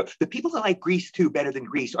 I always go, the people that like Grease 2 better than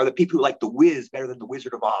Grease are the people who like The Wiz better than The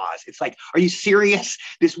Wizard of Oz. It's like, are you serious?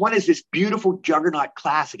 This one is this beautiful juggernaut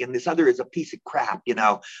classic, and this other is a piece of crap,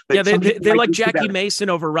 But they like Jackie Mason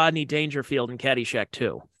over Rodney Dangerfield in Caddyshack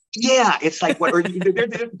 2. Yeah, it's like they're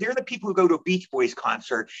the people who go to a Beach Boys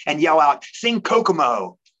concert and yell out, "Sing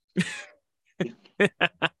Kokomo."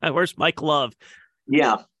 Where's Mike Love?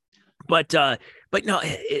 Yeah, but no,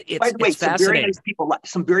 it's by the way, it's fascinating.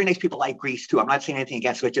 Some very nice people like Grease too. I'm not saying anything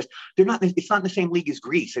against it. It's just they're not. It's not in the same league as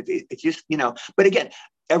Grease. It's just But again,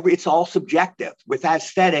 it's all subjective. With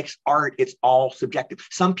aesthetics, art, it's all subjective.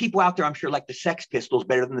 Some people out there, I'm sure, like the Sex Pistols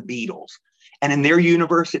better than the Beatles. And in their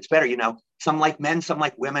universe, it's better, Some like men, some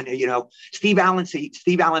like women. Steve Allen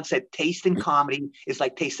said, taste in comedy is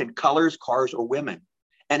like taste in colors, cars, or women.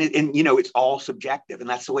 And it's all subjective, and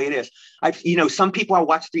that's the way it is. Some people I'll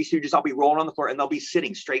watch Three Stooges, I'll be rolling on the floor, and they'll be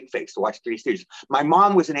sitting straight faced to watch Three Stooges. My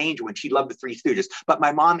mom was an angel, and she loved the Three Stooges, but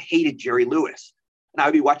my mom hated Jerry Lewis. And I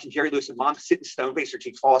would be watching Jerry Lewis, and Mom sitting stone faced, or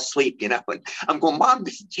she'd fall asleep, And I'm going, Mom,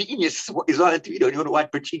 this genius is on the TV. You know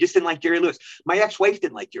what? But she just didn't like Jerry Lewis. My ex-wife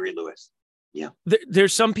didn't like Jerry Lewis. Yeah,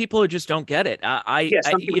 there's some people who just don't get it.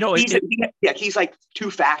 He's like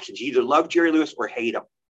two factions. You either love Jerry Lewis or hate him.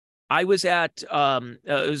 I was at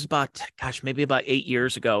it was about maybe about 8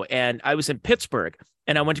 years ago, and I was in Pittsburgh,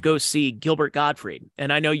 and I went to go see Gilbert Gottfried.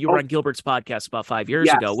 And I know you were on Gilbert's podcast about 5 years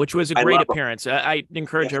yes, ago, which was a I great love him. appearance. I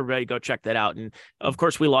encourage everybody to go check that out. And of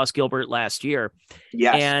course, we lost Gilbert last year.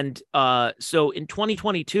 Yes. And so in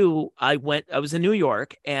 2022, I was in New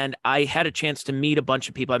York, and I had a chance to meet a bunch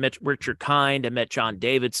of people. I met Richard Kind, I met John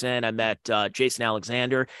Davidson, I met Jason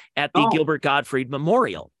Alexander at the Gilbert Gottfried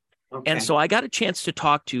Memorial. Okay. And so I got a chance to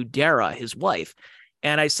talk to Dara, his wife.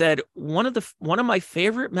 And I said, one of my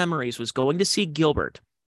favorite memories was going to see Gilbert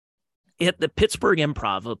at the Pittsburgh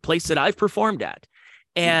Improv, a place that I've performed at,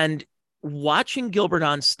 and watching Gilbert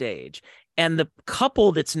on stage, and the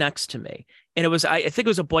couple that's next to me. And it was, I think it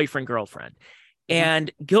was a boyfriend, girlfriend.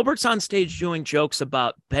 And Gilbert's on stage doing jokes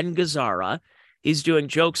about Ben Gazzara. He's doing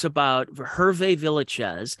jokes about Hervé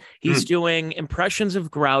Villachez. He's doing impressions of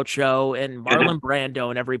Groucho and Marlon Brando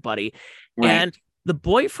and everybody. Right. And the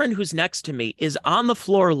boyfriend who's next to me is on the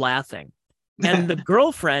floor laughing. And the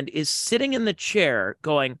girlfriend is sitting in the chair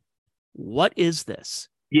going, what is this?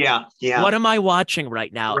 Yeah. What am I watching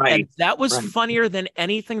right now? Right. And that was funnier than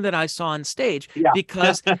anything that I saw on stage,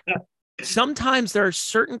 because sometimes there are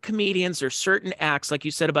certain comedians or certain acts, like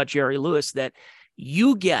you said about Jerry Lewis, that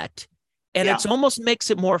you get. And it's almost makes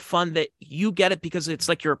it more fun that you get it because it's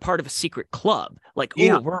like you're a part of a secret club. Like,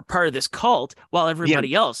 we're a part of this cult, while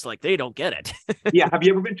everybody else, like, they don't get it. Have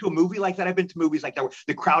you ever been to a movie like that? I've been to movies like that where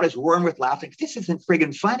the crowd is roaring with laughing. This isn't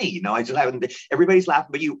friggin' funny, you know. I just haven't. Everybody's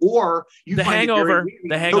laughing, but you The Hangover.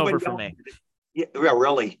 The Hangover for me. Yeah,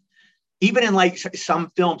 really. Even in like some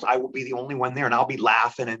films, I will be the only one there, and I'll be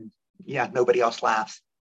laughing, and nobody else laughs.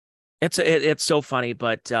 It's so funny,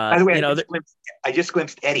 but by the way, I just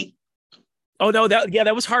glimpsed Eddie. Oh no,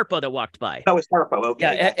 that was Harpo that walked by. That was Harpo.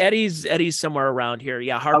 Okay. Yeah, Eddie's somewhere around here.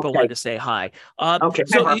 Yeah, Harpo wanted to say hi. Okay.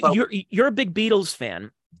 So Hi, you're a big Beatles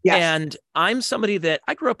fan. Yes. And I'm somebody that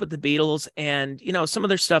I grew up with the Beatles, and some of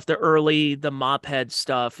their stuff, the Mophead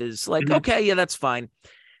stuff is like, okay, yeah, that's fine.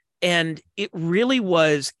 And it really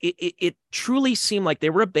was, it truly seemed like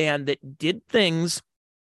they were a band that did things.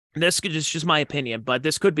 This is just my opinion, but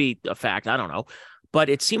this could be a fact. I don't know. But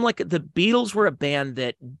it seemed like the Beatles were a band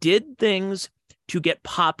that did things to get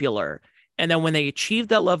popular. And then when they achieved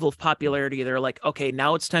that level of popularity, they're like, okay,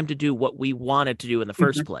 now it's time to do what we wanted to do in the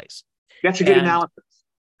first place. That's a good analysis.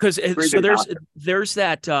 Because there's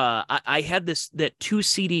that, I had that 2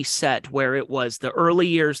 CD set where it was the early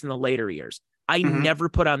years and the later years. I never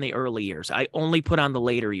put on the early years. I only put on the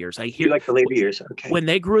later years. You like the later years. Okay. When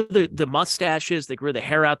they grew the mustaches, they grew the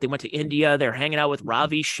hair out, they went to India, they're hanging out with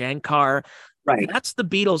Ravi Shankar. Right. That's the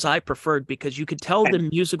Beatles I preferred, because you could tell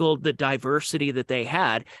the diversity that they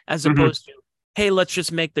had, as opposed to, hey, let's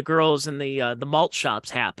just make the girls in the malt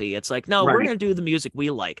shops happy. It's like, no, we're going to do the music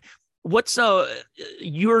we like. What's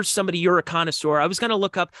you're a connoisseur.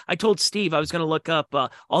 I told Steve I was going to look up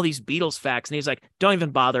all these Beatles facts, and he's like, don't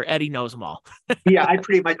even bother. Eddie knows them all. I'm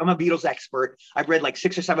a Beatles expert. I've read like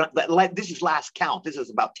 6 or 7, this is last count. This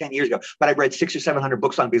is about 10 years ago, but I've read 600 or 700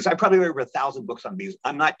 books on Beatles. I probably read over 1,000 books on Beatles.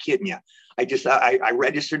 I'm not kidding you. I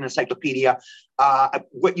registered an encyclopedia.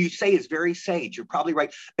 What you say is very sage. You're probably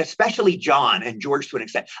right, especially John and George to an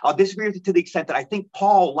extent. I'll disagree with you to the extent that I think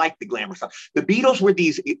Paul liked the glamour stuff. The Beatles were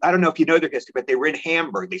these, I don't know if you know their history, but they were in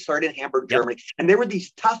Hamburg. They started in Hamburg, Germany, and they were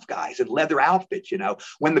these tough guys in leather outfits,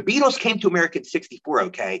 When the Beatles came to America in 1964,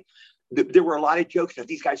 okay, there were a lot of jokes.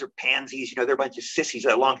 These guys are pansies, they're a bunch of sissies that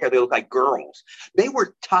have long hair. They look like girls. They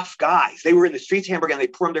were tough guys. They were in the streets of Hamburg, and they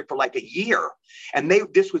performed there for like a year. And they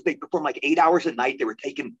performed like 8 hours a night. They were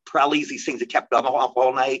taking prellies, these things that kept them off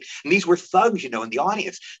all night. And these were thugs, in the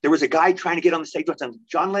audience. There was a guy trying to get on the stage once, and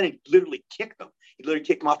John Lennon literally kicked them. He literally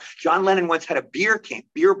kicked him off. John Lennon once had a beer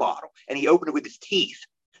bottle, and he opened it with his teeth.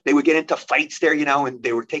 They would get into fights there, and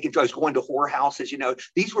they were taking drugs, going to whorehouses,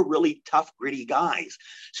 These were really tough, gritty guys.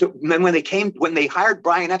 So then when they hired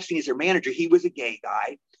Brian Epstein as their manager, he was a gay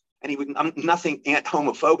guy. And he was nothing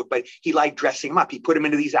homophobic, but he liked dressing them up. He put them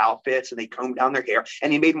into these outfits, and they combed down their hair,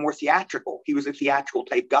 and he made them more theatrical. He was a theatrical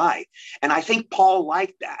type guy. And I think Paul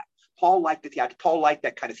liked that. Paul liked the theater. Paul liked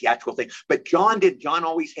that kind of theatrical thing. But John did. John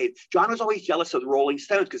always hated. John was always jealous of the Rolling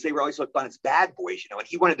Stones because they were always looked on as bad boys, and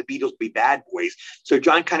he wanted the Beatles to be bad boys. So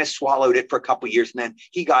John kind of swallowed it for a couple of years, and then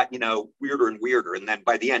he got, weirder and weirder. And then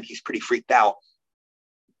by the end, he's pretty freaked out.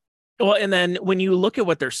 Well, and then when you look at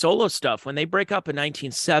what their solo stuff, when they break up in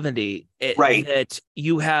 1970, they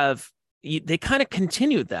kind of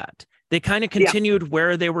continued that. They kind of continued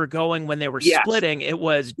where they were going when they were splitting. It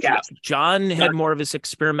was John had more of his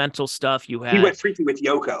experimental stuff. He went freaky with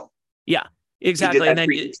Yoko. Yeah, exactly.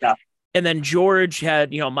 And then George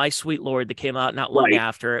had, My Sweet Lord that came out not long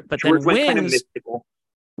after it. But George then Wings,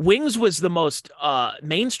 Wings was the most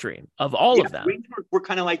mainstream of all of them. Wings were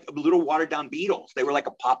kind of like a little watered down Beatles. They were like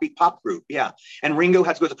a poppy pop group. Yeah. And Ringo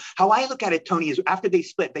has goes. How I look at it, Tony, is after they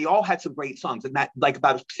split, they all had some great songs. And that like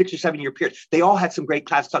about a 6 or 7 year period, they all had some great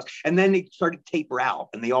classic songs. And then they started to taper out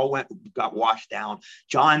and they all got washed down.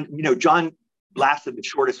 John lasted the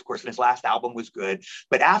shortest, of course, and his last album was good.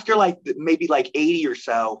 But after like maybe like 80 or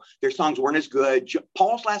so, their songs weren't as good.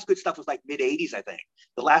 Paul's last good stuff was like mid 80s, I think.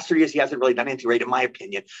 The last 3 years, he hasn't really done anything great, in my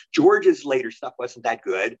opinion. George's later stuff wasn't that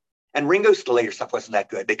good. And Ringo's later stuff wasn't that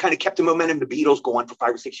good. They kind of kept the momentum of the Beatles going for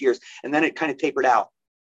 5 or 6 years, and then it kind of tapered out.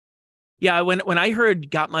 Yeah, when I heard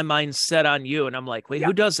 "Got My Mind Set on You," and I'm like, wait,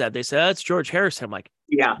 who does that? They said, that's George Harrison. I'm like,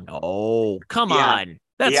 no, come on.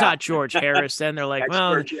 That's not George Harrison. They're like,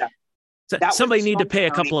 well, George, somebody need to pay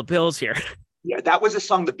a couple of bills here. Yeah, that was a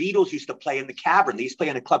song the Beatles used to play in the Cavern. They used to play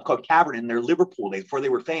in a club called Cavern in their Liverpool days before they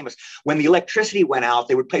were famous. When the electricity went out,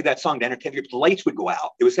 they would play that song to entertain you, but the lights would go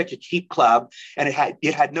out. It was such a cheap club, and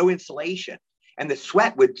it had no insulation. And the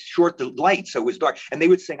sweat would short the light, so it was dark. And they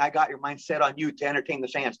would sing, "I Got Your Mind Set on You" to entertain the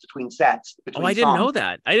fans between sets. I didn't know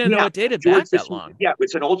that. I didn't know it dated back that long. Yeah,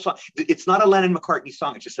 it's an old song. It's not a Lennon-McCartney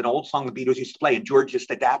song. It's just an old song the Beatles used to play, and George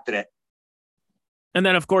just adapted it. And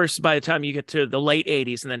then, of course, by the time you get to the late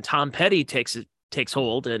 80s, and then Tom Petty takes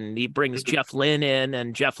hold, and he brings Jeff Lynne in,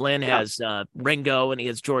 and Jeff Lynne has Ringo, and he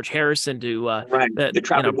has George Harrison to the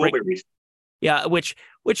Traveling Wilburys. Yeah, which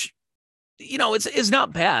it's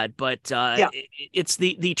not bad, but it's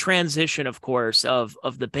the transition, of course,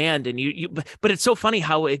 of the band, and but it's so funny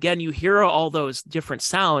how again you hear all those different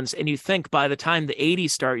sounds, and you think by the time the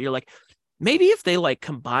 80s start, you're like, maybe if they like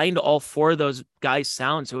combined all four of those guys'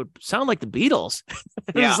 sounds, it would sound like the Beatles.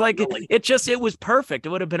 It was like really. It was perfect. It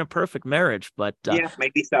would have been a perfect marriage. But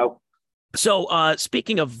maybe so. So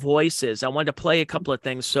speaking of voices, I wanted to play a couple of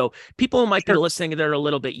things. So people who might be listening that are a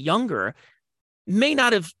little bit younger may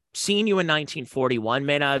not have seen you in 1941,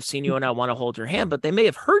 may not have seen you in "I Want to Hold Your Hand," but they may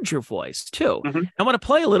have heard your voice too. Mm-hmm. I want to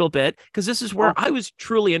play a little bit because this is where I was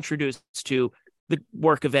truly introduced to the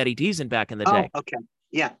work of Eddie Deezen back in the day. Okay.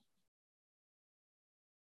 Yeah.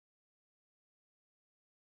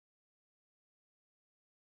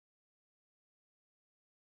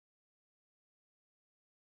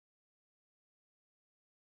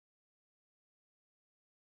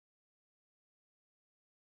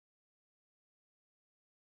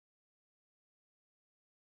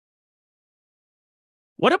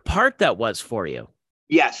 What a part that was for you.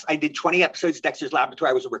 Yes, I did 20 episodes of Dexter's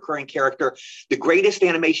Laboratory. I was a recurring character. The greatest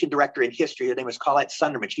animation director in history, her name was Colette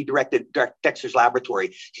Sunderman. She directed Dexter's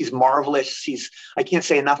Laboratory. She's marvelous. I can't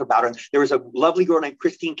say enough about her. There was a lovely girl named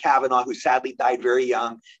Christine Cavanaugh who sadly died very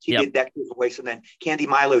young. She did Dexter's voice, and then Candy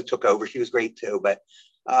Milo took over. She was great too, but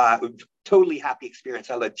totally happy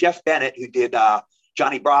experience. I love Jeff Bennett, who did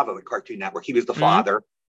Johnny Bravo at Cartoon Network. He was the father,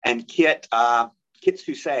 and Kit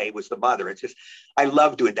Susay was the mother. I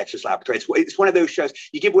love doing Dexter's Laboratory. It's one of those shows,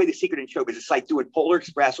 you give away the secret in showbiz. It's like doing Polar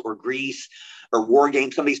Express or Grease or War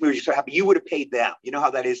Games. Some of these movies are so happy. You would have paid them. You know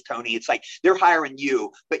how that is, Tony? It's like they're hiring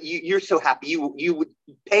you, but you're so happy. You would,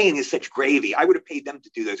 paying is such gravy. I would have paid them to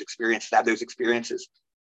do those experiences, to have those experiences.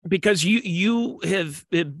 Because you have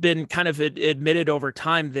been kind of admitted over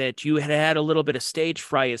time that you had a little bit of stage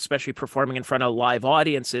fright, especially performing in front of live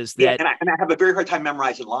audiences. And I have a very hard time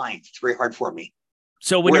memorizing lines. It's very hard for me.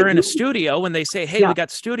 So when you're in a studio, when they say, "Hey, we got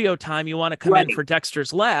studio time, you want to come in for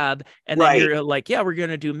Dexter's Lab," and then you're like, "Yeah, we're going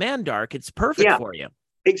to do Mandark," it's perfect for you.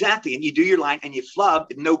 Exactly. And you do your line and you flub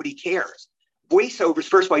and nobody cares. Voiceovers,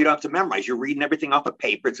 first of all, you don't have to memorize. You're reading everything off of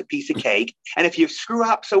paper. It's a piece of cake. And if you screw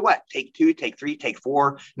up, so what? Take 2, take 3, take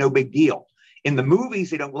 4, no big deal. In the movies,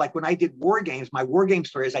 they don't, like when I did War Games, my War Game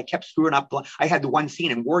story is I kept screwing up. I had the one scene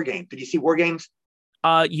in War Games. Did you see War Games?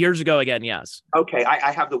 Years ago again, yes. Okay,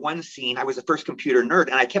 I have the one scene. I was the first computer nerd,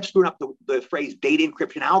 and I kept screwing up the phrase data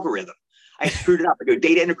encryption algorithm. I screwed it up. I go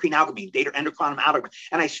data endocrine algorithm, data endocrine algorithm,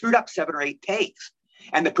 and I screwed up 7 or 8 takes.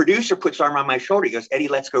 And the producer puts his arm on my shoulder. He goes, "Eddie,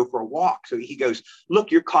 let's go for a walk." So he goes, "Look,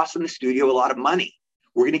 you're costing the studio a lot of money.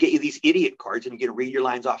 We're going to get you these idiot cards, and you're going to read your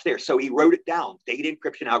lines off there." So he wrote it down, data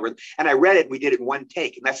encryption algorithm, and I read it. And we did it in one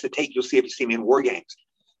take, and that's the take you'll see if you see me in War Games.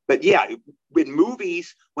 But yeah, with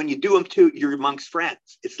movies, when you do them too, you're amongst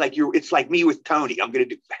friends. It's like me with Tony. I'm going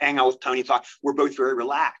to hang out with Tony and talk. We're both very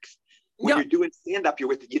relaxed. When you're doing stand-up, you're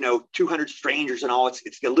with 200 strangers and all. It's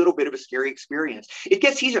a little bit of a scary experience. It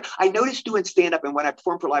gets easier. I noticed doing stand-up, and when I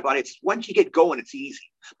perform for live audience, once you get going, it's easy.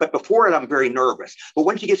 But before it, I'm very nervous. But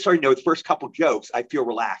once you get started, the first couple jokes, I feel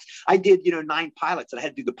relaxed. I did 9 pilots, and I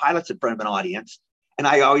had to do the pilots in front of an audience. And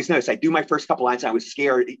I always notice I do my first couple lines, and I was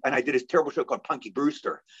scared. And I did a terrible show called Punky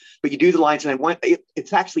Brewster. But you do the lines, and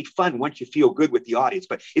it's actually fun once you feel good with the audience.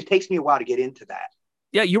 But it takes me a while to get into that.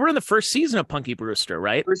 Yeah, you were in the first season of Punky Brewster,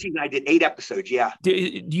 right? First season I did 8 episodes. Yeah. Do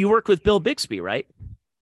you work with Bill Bixby, right?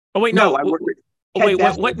 Oh wait, No, no. I worked with Oh Ted wait, what?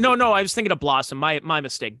 Best. What? No, no. I was thinking of Blossom. My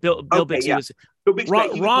mistake. Bill Okay, Bixby yeah. was Bill Bixby, wrong.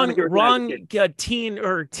 he was one of the heroes when I was a kid. Teen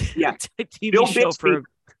or Yeah. TV Bill show Bixby. for.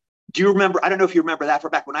 Do you remember? I don't know if you remember that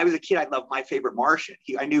from back when I was a kid. I loved My Favorite Martian.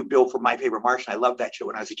 I knew Bill from My Favorite Martian. I loved that show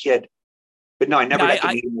when I was a kid. But no, I never got to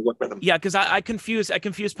meet him or work with him. Yeah, because I confused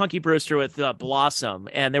Punky Brewster with Blossom,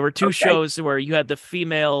 and there were two Okay. shows where you had the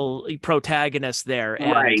female protagonist there,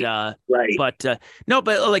 and Right. but no,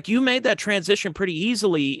 but like you made that transition pretty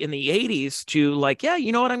easily in the '80s to like, yeah,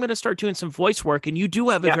 you know what, I'm going to start doing some voice work, and you do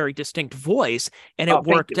have a very distinct voice, and it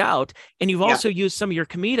worked out, and you've also used some of your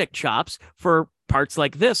comedic chops for parts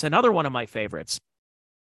like this, another one of my favorites.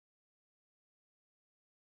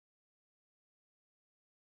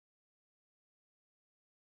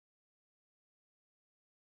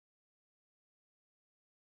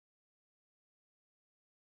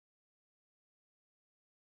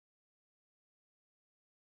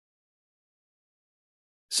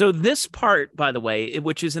 So this part, by the way,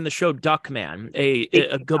 which is in the show Duckman,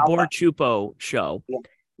 a Gabor Chupo show,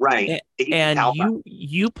 right? And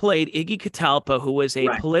you played Iggy Catalpa, who was a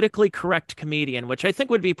politically correct comedian, which I think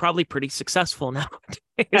would be probably pretty successful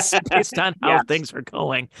nowadays based on how things are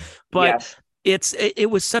going. But it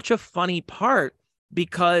was such a funny part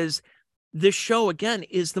because this show again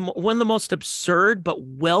is one of the most absurd but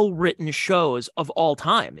well written shows of all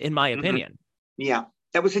time, in my opinion. Yeah,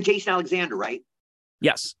 that was a Jason Alexander, right?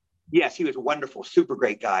 Yes. Yes, he was wonderful, super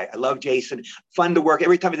great guy. I love Jason. Fun to work.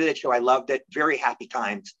 Every time I did that show, I loved it. Very happy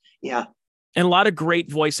times. Yeah. And a lot of great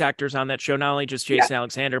voice actors on that show, not only just Jason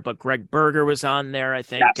Alexander, but Greg Berger was on there. I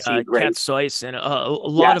think Kat Sois and a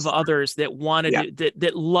lot of others that wanted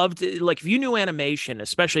that loved it. Like if you knew animation,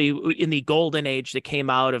 especially in the golden age that came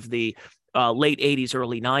out of the late 80s,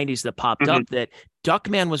 early 90s that popped up, that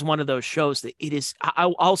Duckman was one of those shows that it is.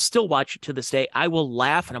 I'll still watch it to this day. I will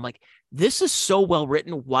laugh and I'm like, this is so well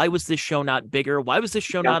written. Why was this show not bigger? Why was this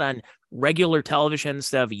show not on regular television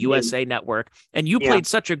instead of USA Network? And you played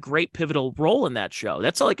such a great pivotal role in that show.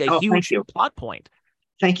 That's like a huge plot point.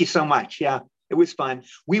 Thank you so much. Yeah, it was fun.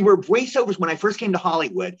 We were voiceovers when I first came to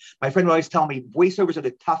Hollywood. My friend would always tell me voiceovers are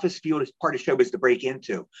the toughest field as part of showbiz to break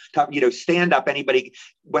into. Stand up, anybody.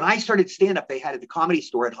 When I started stand up, they had at the Comedy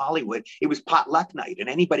Store in Hollywood, it was potluck night and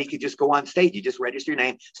anybody could just go on stage. You just register your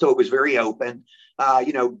name. So it was very open.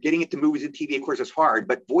 Getting into movies and TV, of course, is hard,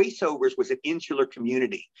 but voiceovers was an insular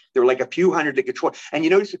community. There were like a few hundred to control. And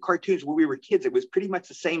you notice the cartoons when we were kids, it was pretty much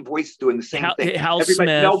the same voice doing the same thing.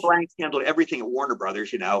 Mel Blanc handled everything at Warner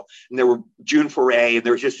Brothers, and there were June Foray, and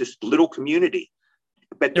there was just this little community.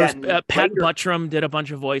 But then Pat Buttram did a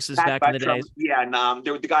bunch of voices back in the days. Yeah, and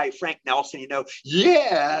there was the guy Frank Nelson, that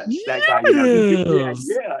guy.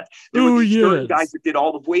 There were these certain guys that did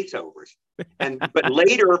all the voiceovers. But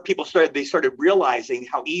later people started realizing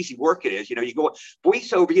how easy work it is. You go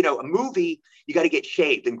voiceover, a movie, you got to get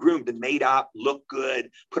shaved and groomed and made up, look good,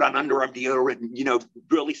 put on underarm deodorant,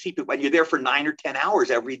 really see people. And you're there for 9 or 10 hours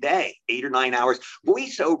every day, 8 or 9 hours.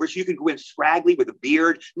 Voiceovers, you can go in scraggly with a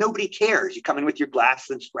beard. Nobody cares. You come in with your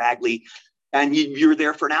glasses and scraggly. And you're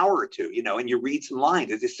there for an hour or two, and you read some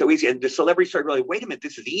lines. It's just so easy. And the celebrities started really, wait a minute,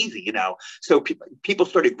 this is easy, So people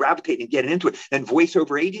started gravitating and getting into it. And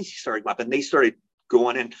voiceover agencies started up and they started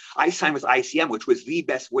going. And I signed with ICM, which was the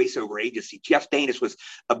best voiceover agency. Jeff Danis was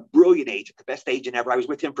a brilliant agent, the best agent ever. I was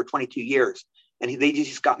with him for 22 years. And they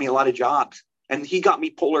just got me a lot of jobs. And he got me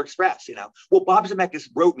Polar Express, Well, Bob Zemeckis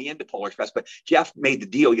wrote me into Polar Express, but Jeff made the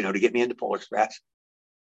deal, to get me into Polar Express.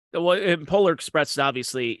 Well, in Polar Express,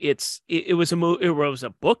 obviously, it was a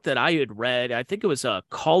book that I had read. I think it was a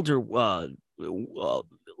Calder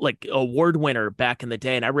like award winner back in the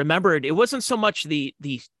day, and I remembered it wasn't so much the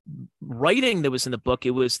writing that was in the book;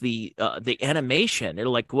 it was the animation,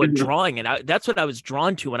 drawing, and that's what I was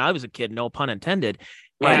drawn to when I was a kid. No pun intended.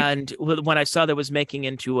 Right. And when I saw that was making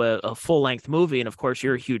into a full length movie, and of course,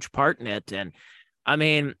 you're a huge part in it, and I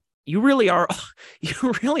mean. You really are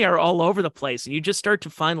all over the place. And you just start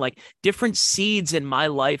to find like different seeds in my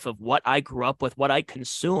life of what I grew up with, what I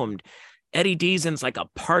consumed. Eddie Deezen's like a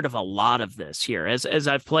part of a lot of this here as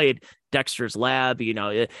I've played Dexter's Lab,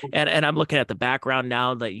 and I'm looking at the background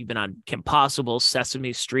now that you've been on Kim Possible,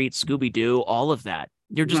 Sesame Street, Scooby-Doo, all of that.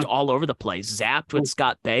 You're just all over the place. Zapped with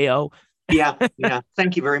Scott Baio. Yeah.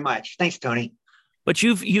 Thank you very much. Thanks, Tony. But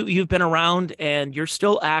you've been around and you're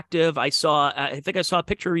still active. I think I saw a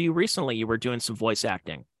picture of you recently. You were doing some voice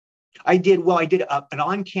acting. I did. Well, I did an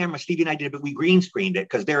on-camera. Stevie and I did it, but we green screened it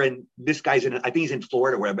because this guy's in. I think he's in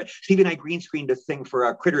Florida or whatever. But Stevie and I green screened a thing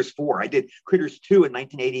for Critters 4. I did Critters 2 in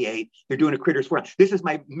 1988. They're doing a Critters 4. This is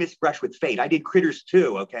my misbrush with fate. I did Critters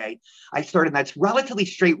 2. Okay, I started. That's relatively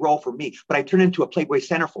straight role for me, but I turned into a Playboy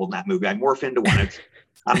centerfold in that movie. I morph into one.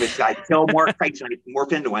 I'm this guy, Phil Morph Kites, and I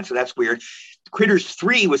morph into one. So that's weird. Critters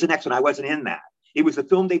 3 was the next one. I wasn't in that. It was the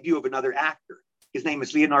film debut of another actor. His name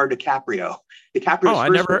is Leonardo DiCaprio. Oh, I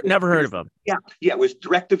never heard of him. Yeah, it was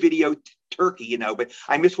direct-to-video Turkey, but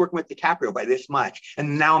I miss working with DiCaprio by this much.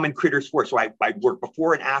 And now I'm in Critters 4, so I worked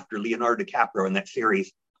before and after Leonardo DiCaprio in that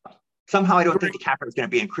series. Somehow I don't think DiCaprio is going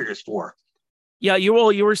to be in Critters 4. Yeah, you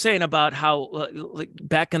were saying about how like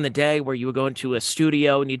back in the day where you would go into a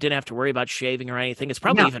studio and you didn't have to worry about shaving or anything. It's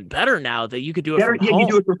probably even better now that you could do it from home. You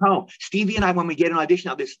do it from home. Stevie and I, when we get an audition,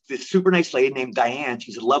 now this super nice lady named Diane,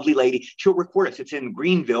 she's a lovely lady. She'll record us. It's in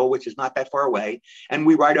Greenville, which is not that far away. And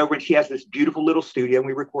we ride over and she has this beautiful little studio and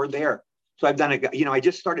we record there. So I've done I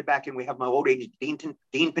just started back and we have my old agent, Dean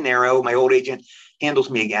Pinero, my old agent handles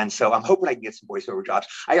me again. So I'm hoping I can get some voiceover jobs.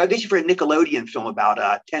 I auditioned for a Nickelodeon film about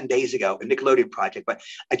 10 days ago, a Nickelodeon project, but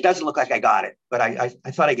it doesn't look like I got it. But I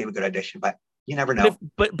thought I gave a good audition, but you never know.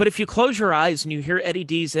 But if you close your eyes and you hear Eddie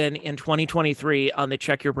Deezen in 2023 on the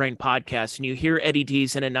Check Your Brain podcast, and you hear Eddie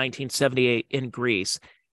Deezen in 1978 in Greece,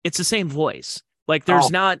 it's the same voice. Like there's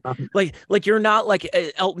not like you're not like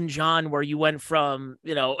Elton John where you went from,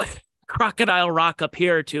 crocodile rock up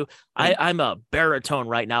here to I'm a baritone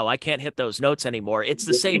right now. I can't hit those notes anymore. It's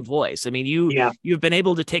the same voice. I mean, you've been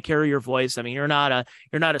able to take care of your voice. I mean, you're not a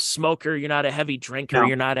smoker, you're not a heavy drinker,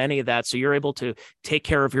 You're not any of that. So you're able to take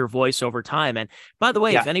care of your voice over time. And by the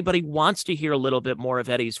way, if anybody wants to hear a little bit more of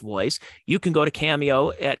Eddie's voice, you can go to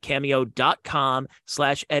Cameo at cameo.com/Eddie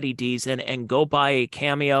Deezen and go buy a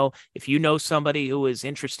Cameo. If you know somebody who is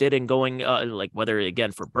interested in going like whether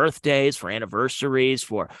again for birthdays, for anniversaries,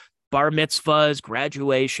 for bar mitzvahs,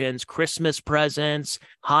 graduations, Christmas presents,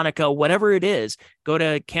 Hanukkah, whatever it is, go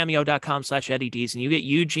to cameo.com/Eddie Deezen and you get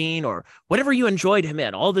Eugene or whatever you enjoyed him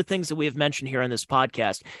in, all the things that we have mentioned here on this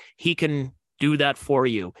podcast. He can do that for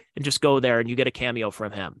you and just go there and you get a cameo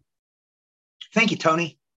from him. Thank you,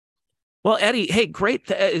 Tony. Well, Eddie, hey, great.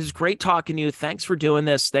 It was great talking to you. Thanks for doing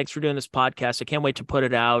this. Thanks for doing this podcast. I can't wait to put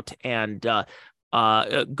it out and,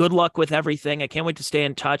 good luck with everything. I can't wait to stay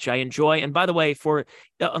in touch. I enjoy. And by the way,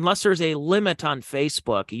 unless there's a limit on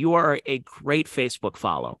Facebook, you are a great Facebook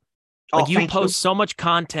follow. Like you post so much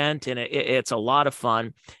content and it's a lot of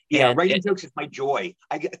fun. Yeah, writing jokes is my joy.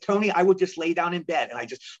 Tony, I will just lay down in bed and I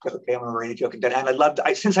just, okay, I'm going to write a joke. And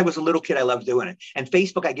I since I was a little kid, I loved doing it. And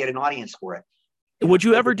Facebook, I get an audience for it. Would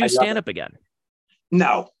you ever do stand-up again?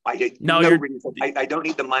 No, I did. No, I don't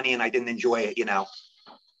need the money and I didn't enjoy it,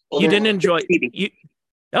 Well, you didn't enjoy it.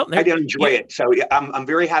 I didn't enjoy it. So I'm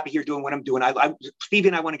very happy here doing what I'm doing. Stevie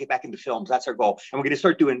and I want to get back into films. That's our goal. And we're going to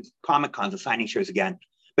start doing Comic Cons and signing shows again.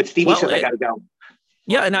 But Stevie says I got to go.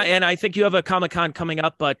 Yeah, and I think you have a Comic-Con coming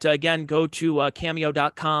up, but again, go to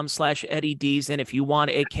cameo.com/Eddie Deezen if you want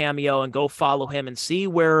a cameo and go follow him and see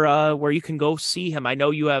where you can go see him. I know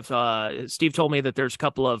you have, Steve told me that there's a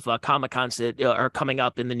couple of Comic-Cons that are coming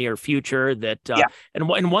up in the near future that, and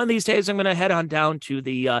one of these days I'm going to head on down to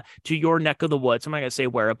to your neck of the woods. I'm not going to say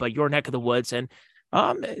where, but your neck of the woods and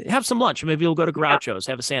have some lunch. Maybe you'll go to Groucho's,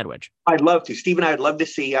 have a sandwich. I'd love to. Steve and I would love to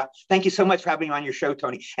see you. Thank you so much for having me on your show,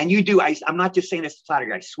 Tony. And you do. I'm not just saying this to flatter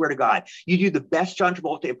you. I swear to God, you do the best John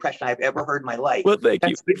Travolta impression I've ever heard in my life. Well, thank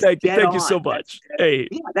you so much.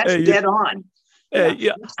 That's dead on.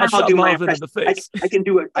 I shot Marvin in the face. I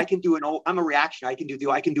can do an old. I'm a reaction. I can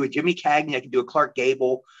do a Jimmy Cagney. I can do a Clark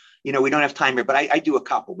Gable. We don't have time here, but I do a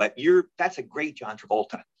couple. But that's a great John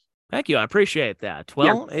Travolta. Thank you. I appreciate that.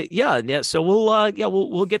 Well, So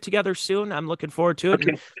we'll get together soon. I'm looking forward to it.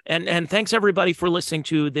 Okay. And thanks everybody for listening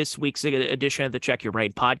to this week's edition of the Check Your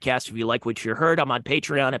Brain podcast. If you like what you heard, I'm on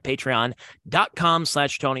Patreon at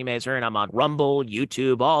patreon.com/Tony Mazer, and I'm on Rumble,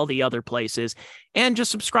 YouTube, all the other places. And just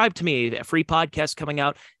subscribe to me. A free podcast coming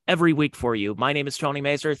out every week for you. My name is Tony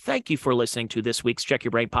Mazer. Thank you for listening to this week's Check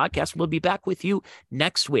Your Brain podcast. We'll be back with you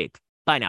next week.